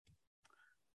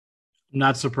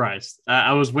 Not surprised.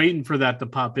 I was waiting for that to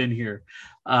pop in here.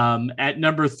 At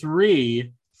number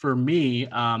 3 for me,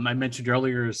 I mentioned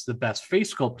earlier, is the Best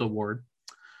Face Sculpt Award.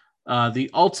 The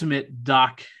Ultimate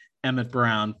Doc Emmett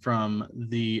Brown from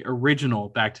the original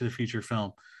Back to the Future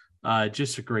film.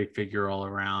 Just a great figure all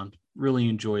around. Really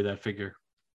enjoy that figure.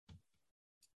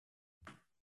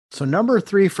 So number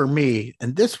 3 for me,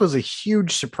 and this was a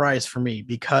huge surprise for me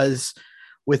because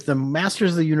with the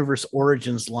Masters of the Universe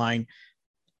Origins line,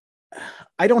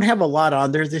 I don't have a lot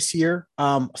on there this year.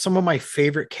 Some of my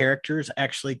favorite characters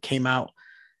actually came out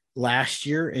last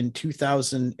year in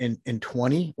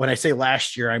 2020. When I say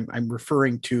last year, I'm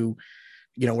referring to,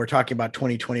 we're talking about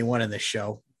 2021 in this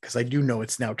show, because I do know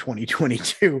it's now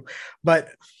 2022, but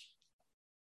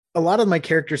a lot of my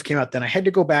characters came out then. I had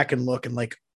to go back and look, and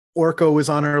like Orko was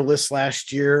on our list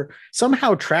last year.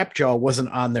 Somehow Trapjaw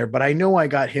wasn't on there, but I know I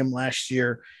got him last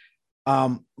year.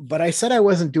 But I said I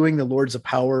wasn't doing the Lords of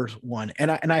Power one,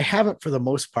 and I haven't for the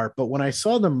most part. But when I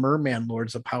saw the Merman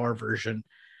Lords of Power version,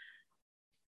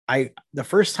 the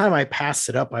first time I passed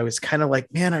it up, I was kind of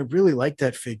like, man, I really like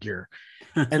that figure.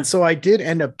 And so I did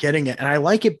end up getting it, and I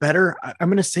like it better. I'm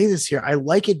going to say this here. I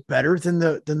like it better than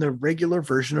the regular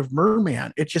version of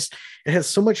Merman. It has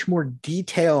so much more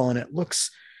detail, and it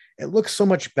looks so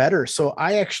much better. So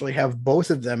I actually have both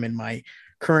of them in my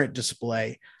current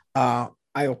display.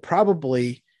 I'll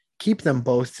probably keep them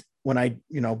both when I'm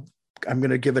going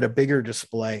to give it a bigger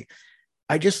display.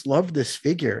 I just love this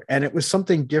figure, and it was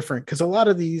something different, because a lot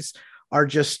of these are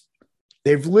just,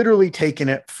 they've literally taken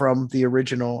it from the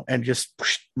original and just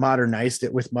modernized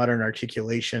it with modern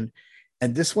articulation.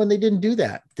 And this one, they didn't do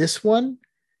that. This one,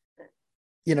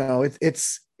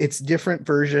 it's different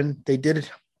version. They did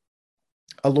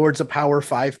a Lords of Power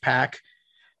 5-pack,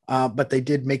 but they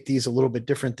did make these a little bit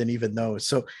different than even those.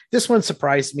 So this one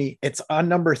surprised me. It's on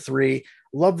number 3.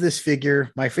 Love this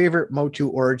figure. My favorite Motu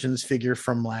Origins figure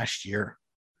from last year.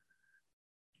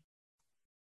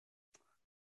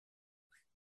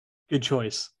 Good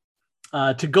choice.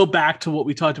 To go back to what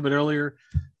we talked about earlier,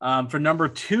 for number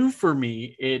 2 for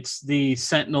me, it's the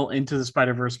Sentinel Into the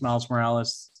Spider-Verse Miles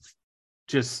Morales.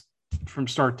 Just from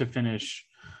start to finish,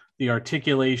 the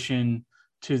articulation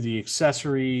to the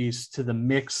accessories to the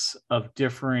mix of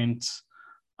different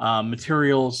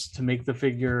materials to make the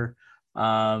figure,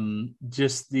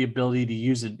 just the ability to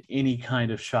use it any kind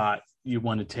of shot you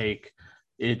want to take.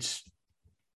 It's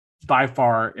by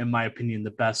far, in my opinion,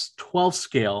 the best 12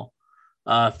 scale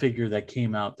figure that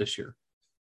came out this year.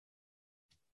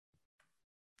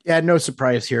 Yeah, no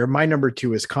surprise here. My number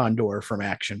 2 is Condor from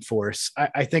Action Force.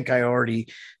 I think I already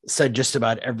said just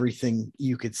about everything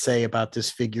you could say about this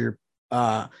figure.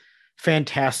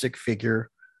 Fantastic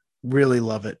figure. Really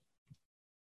love it.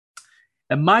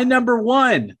 And my number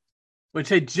 1,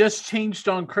 which I just changed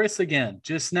on Chris again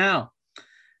just now,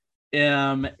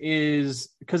 is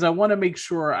because I want to make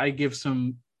sure I give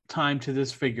some time to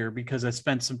this figure, because I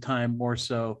spent some time more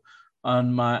so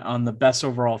on the best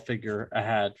overall figure I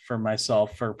had for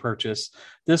myself for purchase.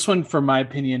 This one, for my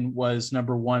opinion, was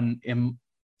number 1 in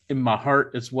my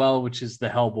heart as well, which is the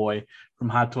Hellboy from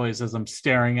Hot Toys, as I'm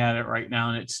staring at it right now,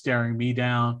 and it's staring me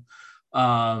down.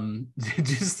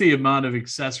 Just the amount of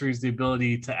accessories, the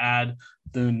ability to add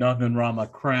the Naganrama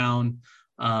crown.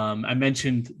 I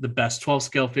mentioned the best 12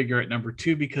 scale figure at number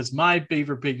 2, because my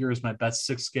favorite figure is my best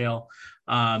 6 scale.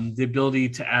 The ability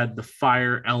to add the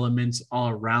fire elements all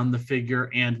around the figure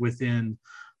and within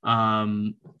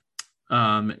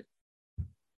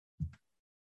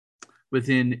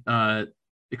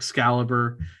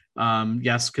Excalibur.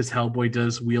 Yes, because Hellboy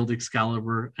does wield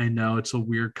Excalibur. I know it's a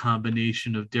weird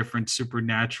combination of different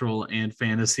supernatural and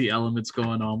fantasy elements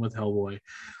going on with Hellboy.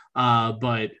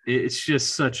 But it's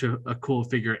just such a cool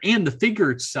figure. And the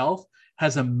figure itself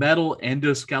has a metal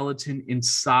endoskeleton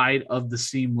inside of the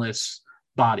seamless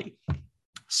body.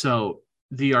 So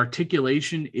the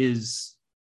articulation is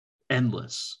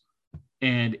endless,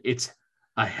 and it's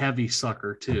a heavy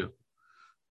sucker too.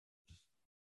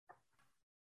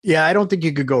 Yeah, I don't think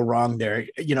you could go wrong there.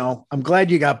 I'm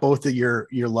glad you got both of your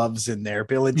loves in there,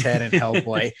 Bill and Ted and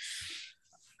Hellboy.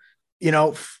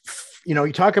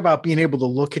 You talk about being able to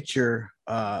look at your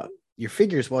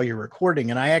figures while you're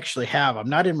recording, and I actually have. I'm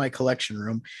not in my collection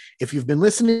room. If you've been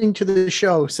listening to the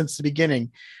show since the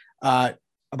beginning,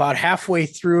 about halfway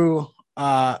through,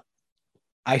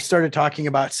 I started talking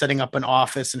about setting up an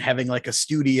office and having like a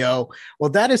studio.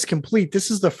 Well, that is complete. This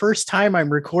is the first time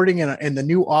I'm recording in the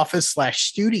new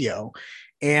office/studio.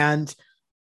 And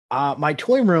my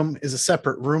toy room is a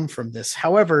separate room from this.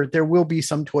 However, there will be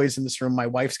some toys in this room. My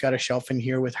wife's got a shelf in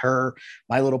here with her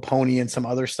My Little Pony and some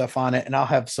other stuff on it. And I'll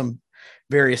have some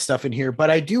various stuff in here. But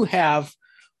I do have,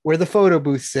 where the photo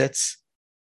booth sits,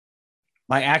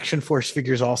 my Action Force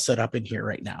figures all set up in here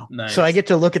right now. Nice. So I get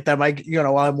to look at them,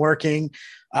 while I'm working,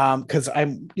 because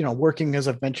I'm, working, as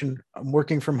I've mentioned, I'm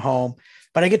working from home,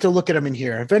 but I get to look at them in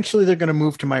here. Eventually they're going to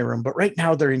move to my room, but right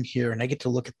now they're in here and I get to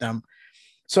look at them.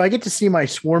 So I get to see my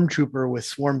Swarm Trooper with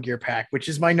Swarm Gear Pack, which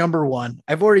is my number 1.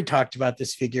 I've already talked about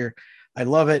this figure. I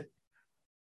love it.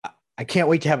 I can't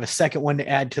wait to have a second one to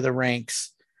add to the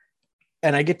ranks.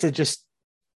 and I get to just,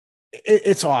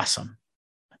 it's awesome.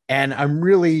 And I'm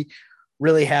really,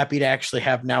 really happy to actually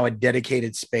have now a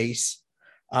dedicated space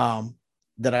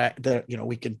that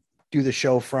we can do the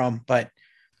show from. But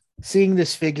seeing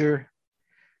this figure,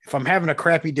 if I'm having a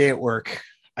crappy day at work,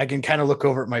 I can kind of look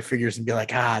over at my figures and be like,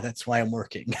 that's why I'm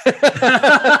working.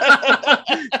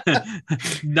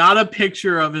 Not a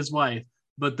picture of his wife,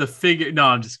 but the figure. No,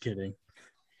 I'm just kidding.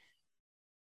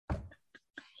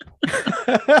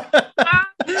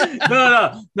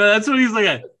 No, that's what he's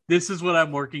like. This is what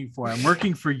I'm working for. I'm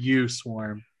working for you,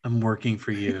 Swarm. I'm working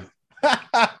for you.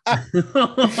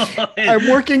 I'm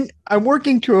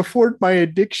working to afford my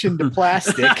addiction to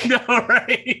plastic. No,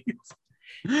 right?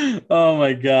 Oh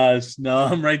my gosh. No,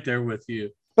 I'm right there with you.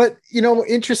 But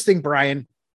interesting, Brian.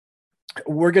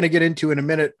 We're going to get into in a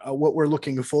minute what we're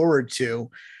looking forward to.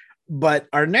 But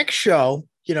our next show,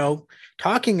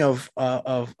 talking of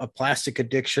a plastic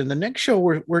addiction, the next show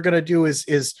we're going to do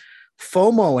is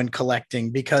FOMO and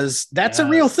collecting, because that's a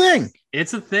real thing.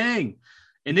 It's a thing.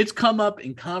 And it's come up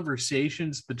in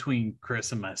conversations between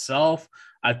Chris and myself.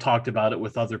 I've talked about it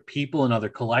with other people and other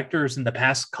collectors in the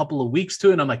past couple of weeks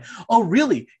too. And I'm like, oh,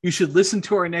 really? You should listen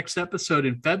to our next episode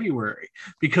in February,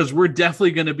 because we're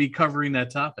definitely going to be covering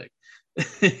that topic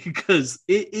because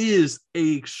it is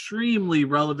an extremely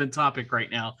relevant topic right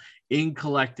now in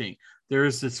collecting. There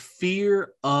is this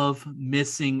fear of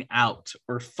missing out,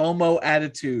 or FOMO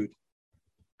attitude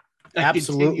that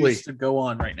continues to go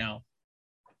on right now.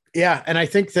 Yeah. And I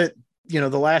think that, the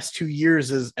last 2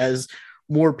 years as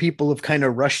more people have kind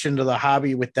of rushed into the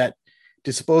hobby with that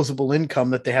disposable income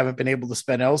that they haven't been able to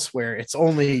spend elsewhere, it's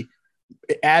only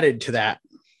added to that.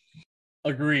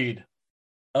 Agreed.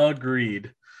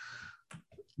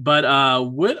 But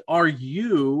what are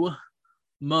you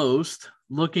most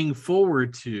looking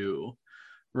forward to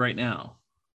right now?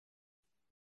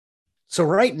 So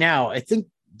right now, I think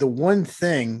the one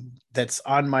thing that's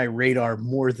on my radar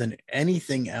more than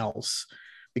anything else,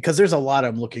 because there's a lot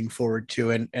I'm looking forward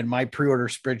to, and my pre-order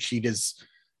spreadsheet is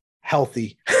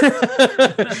healthy.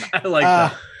 I like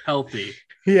that. Healthy.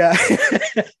 Yeah.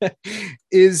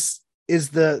 is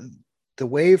the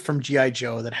wave from G.I.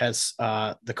 Joe that has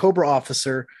the Cobra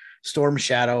Officer, Storm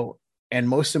Shadow, and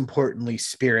most importantly,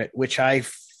 Spirit, which I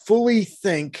fully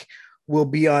think will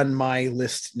be on my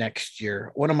list next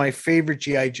year. One of my favorite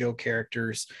G.I. Joe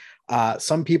characters.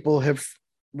 Some people have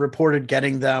reported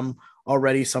getting them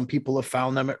already. Some people have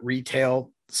found them at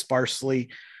retail sparsely.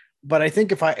 But I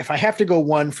think if I have to go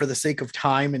one for the sake of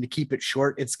time and to keep it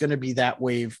short, it's going to be that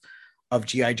wave of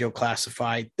G.I. Joe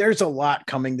Classified. There's a lot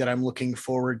coming that I'm looking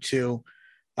forward to.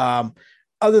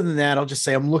 Other than that, I'll just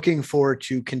say I'm looking forward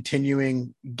to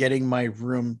continuing getting my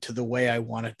room to the way I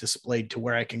want it displayed, to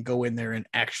where I can go in there and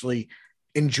actually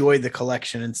enjoy the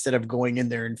collection instead of going in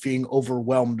there and being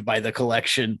overwhelmed by the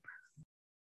collection.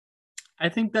 I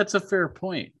think that's a fair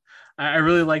point. I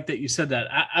really like that you said that.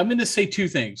 I'm going to say two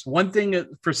things. One thing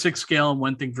for 6 scale and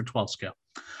one thing for 12 scale.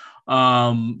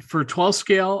 For 12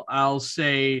 scale, I'll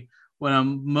say what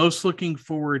I'm most looking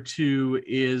forward to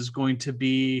is going to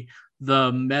be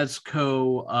the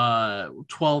Mezco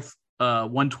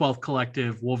 112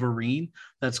 Collective Wolverine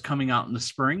that's coming out in the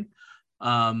spring.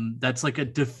 That's like a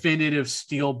definitive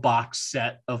steel box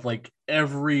set of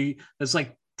there's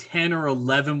like 10 or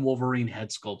 11 Wolverine head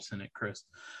sculpts in it, Chris.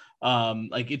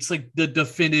 It's like the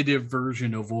definitive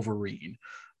version of Wolverine.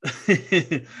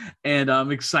 And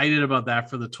I'm excited about that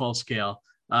for the 12 scale.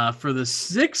 For the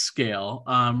 6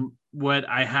 scale, what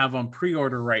I have on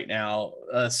pre-order right now,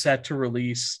 set to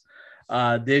release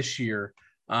this year,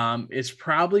 it's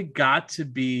probably got to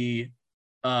be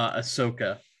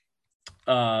Ahsoka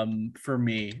for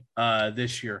me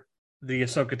this year. The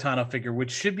Ahsoka Tano figure, which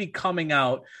should be coming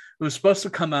out. It was supposed to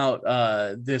come out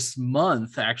this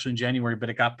month, actually in January, but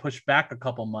it got pushed back a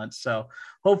couple months. So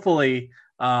hopefully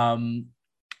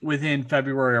within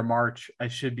February or March, I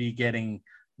should be getting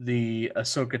the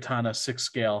Ahsoka Tano 6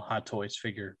 scale Hot Toys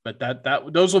figure. But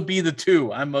those will be the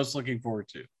two I'm most looking forward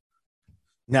to.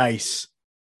 Nice.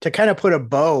 To kind of put a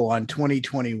bow on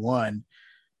 2021,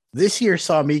 this year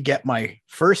saw me get my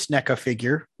first NECA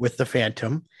figure with the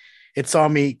Phantom. It saw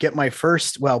me get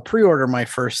pre-order my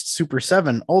first Super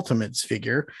 7 Ultimates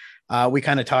figure. We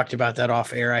kind of talked about that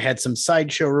off air. I had some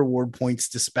Sideshow reward points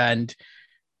to spend.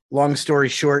 Long story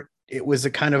short, it was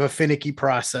a kind of a finicky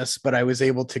process, but I was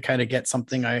able to kind of get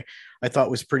something I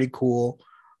thought was pretty cool.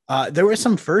 There were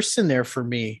some firsts in there for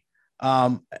me.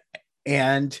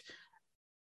 And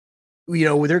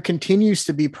there continues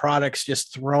to be products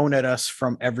just thrown at us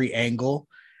from every angle.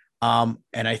 And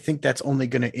I think that's only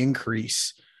going to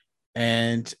increase.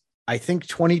 And I think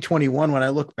 2021, when I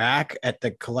look back at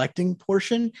the collecting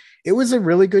portion, it was a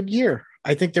really good year.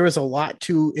 I think there was a lot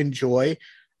to enjoy.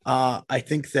 I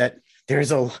think that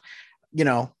there's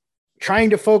trying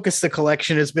to focus the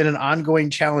collection has been an ongoing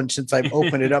challenge since I've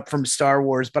opened it up from Star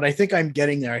Wars, but I think I'm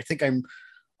getting there. I think I'm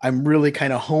really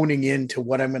kind of honing into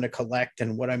what I'm going to collect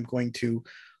and what I'm going to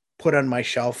put on my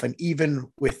shelf. And even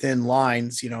within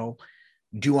lines,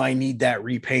 do I need that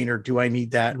repaint or do I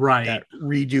need that, that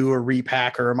redo or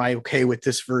repack, or am I okay with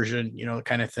this version,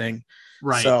 kind of thing.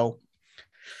 Right. So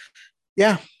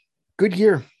yeah, good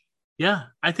year. Yeah.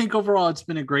 I think overall it's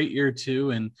been a great year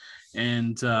too.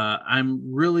 And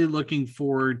I'm really looking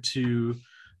forward to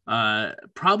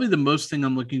probably the most thing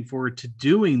I'm looking forward to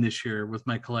doing this year with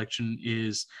my collection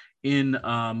is in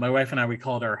my wife and I, we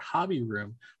call it our hobby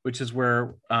room, which is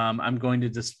where I'm going to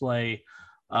display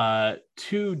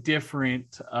two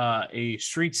different, a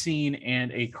street scene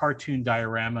and a cartoon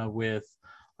diorama with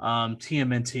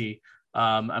TMNT.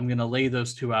 I'm going to lay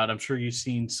those two out. I'm sure you've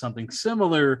seen something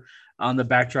similar on the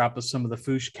backdrop of some of the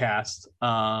Fooshcast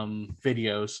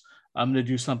videos. I'm going to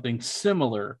do something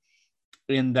similar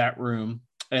in that room.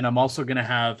 And I'm also going to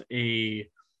have a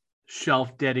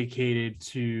shelf dedicated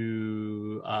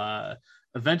to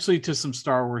eventually to some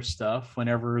Star Wars stuff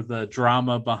whenever the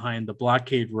drama behind the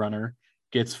Blockade Runner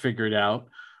gets figured out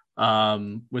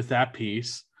with that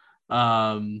piece.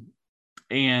 And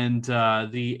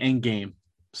the Endgame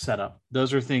setup.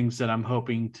 Those are things that I'm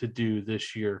hoping to do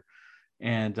this year.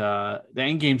 And the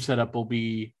Endgame setup will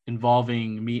be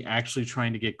involving me actually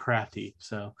trying to get crafty.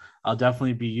 So I'll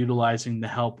definitely be utilizing the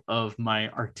help of my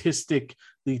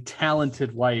artistically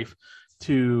talented wife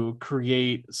to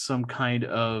create some kind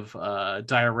of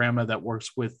diorama that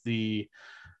works with the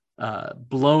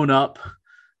blown up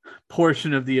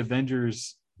portion of the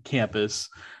Avengers campus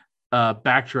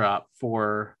backdrop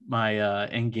for my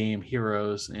Endgame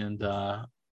heroes and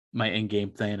my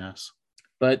Endgame Thanos.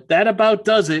 But that about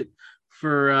does it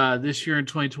for this year in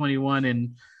 2021.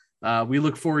 And we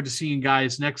look forward to seeing you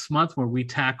guys next month where we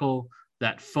tackle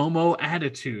that FOMO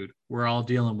attitude we're all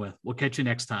dealing with. We'll catch you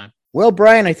next time. Well,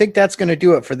 Brian, I think that's going to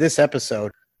do it for this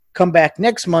episode. Come back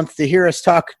next month to hear us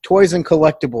talk toys and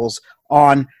collectibles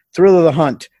on Thrill of the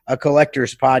Hunt, a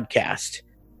collector's podcast.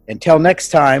 Until next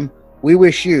time, we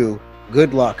wish you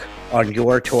good luck on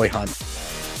your toy hunt.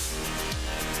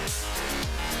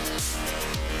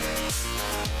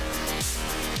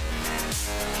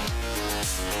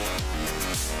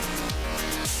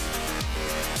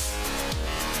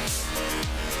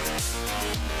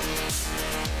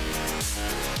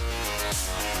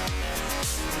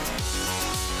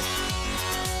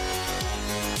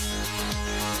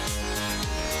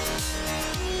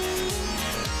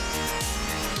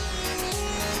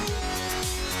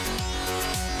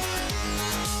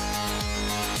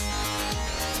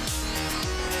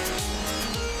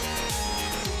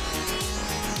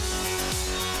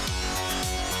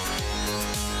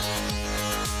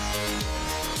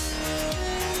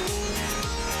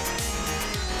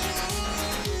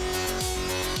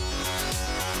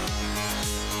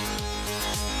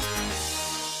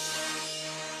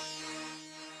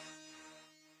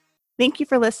 Thank you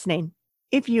for listening.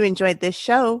 If you enjoyed this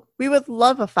show, we would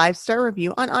love a 5-star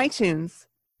review on iTunes.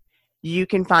 You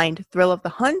can find Thrill of the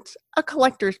Hunt, a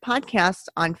collector's podcast,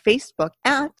 on Facebook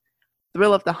at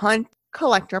Thrill of the Hunt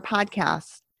Collector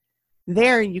Podcast.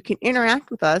 There you can interact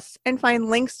with us and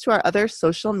find links to our other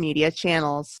social media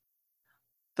channels.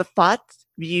 The thoughts,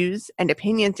 views, and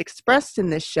opinions expressed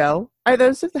in this show are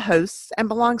those of the hosts and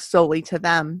belong solely to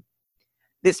them.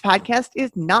 This podcast is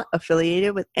not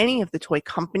affiliated with any of the toy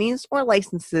companies or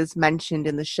licenses mentioned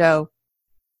in the show.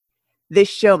 This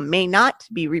show may not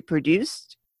be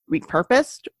reproduced,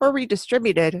 repurposed, or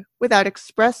redistributed without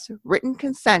express written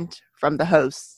consent from the hosts.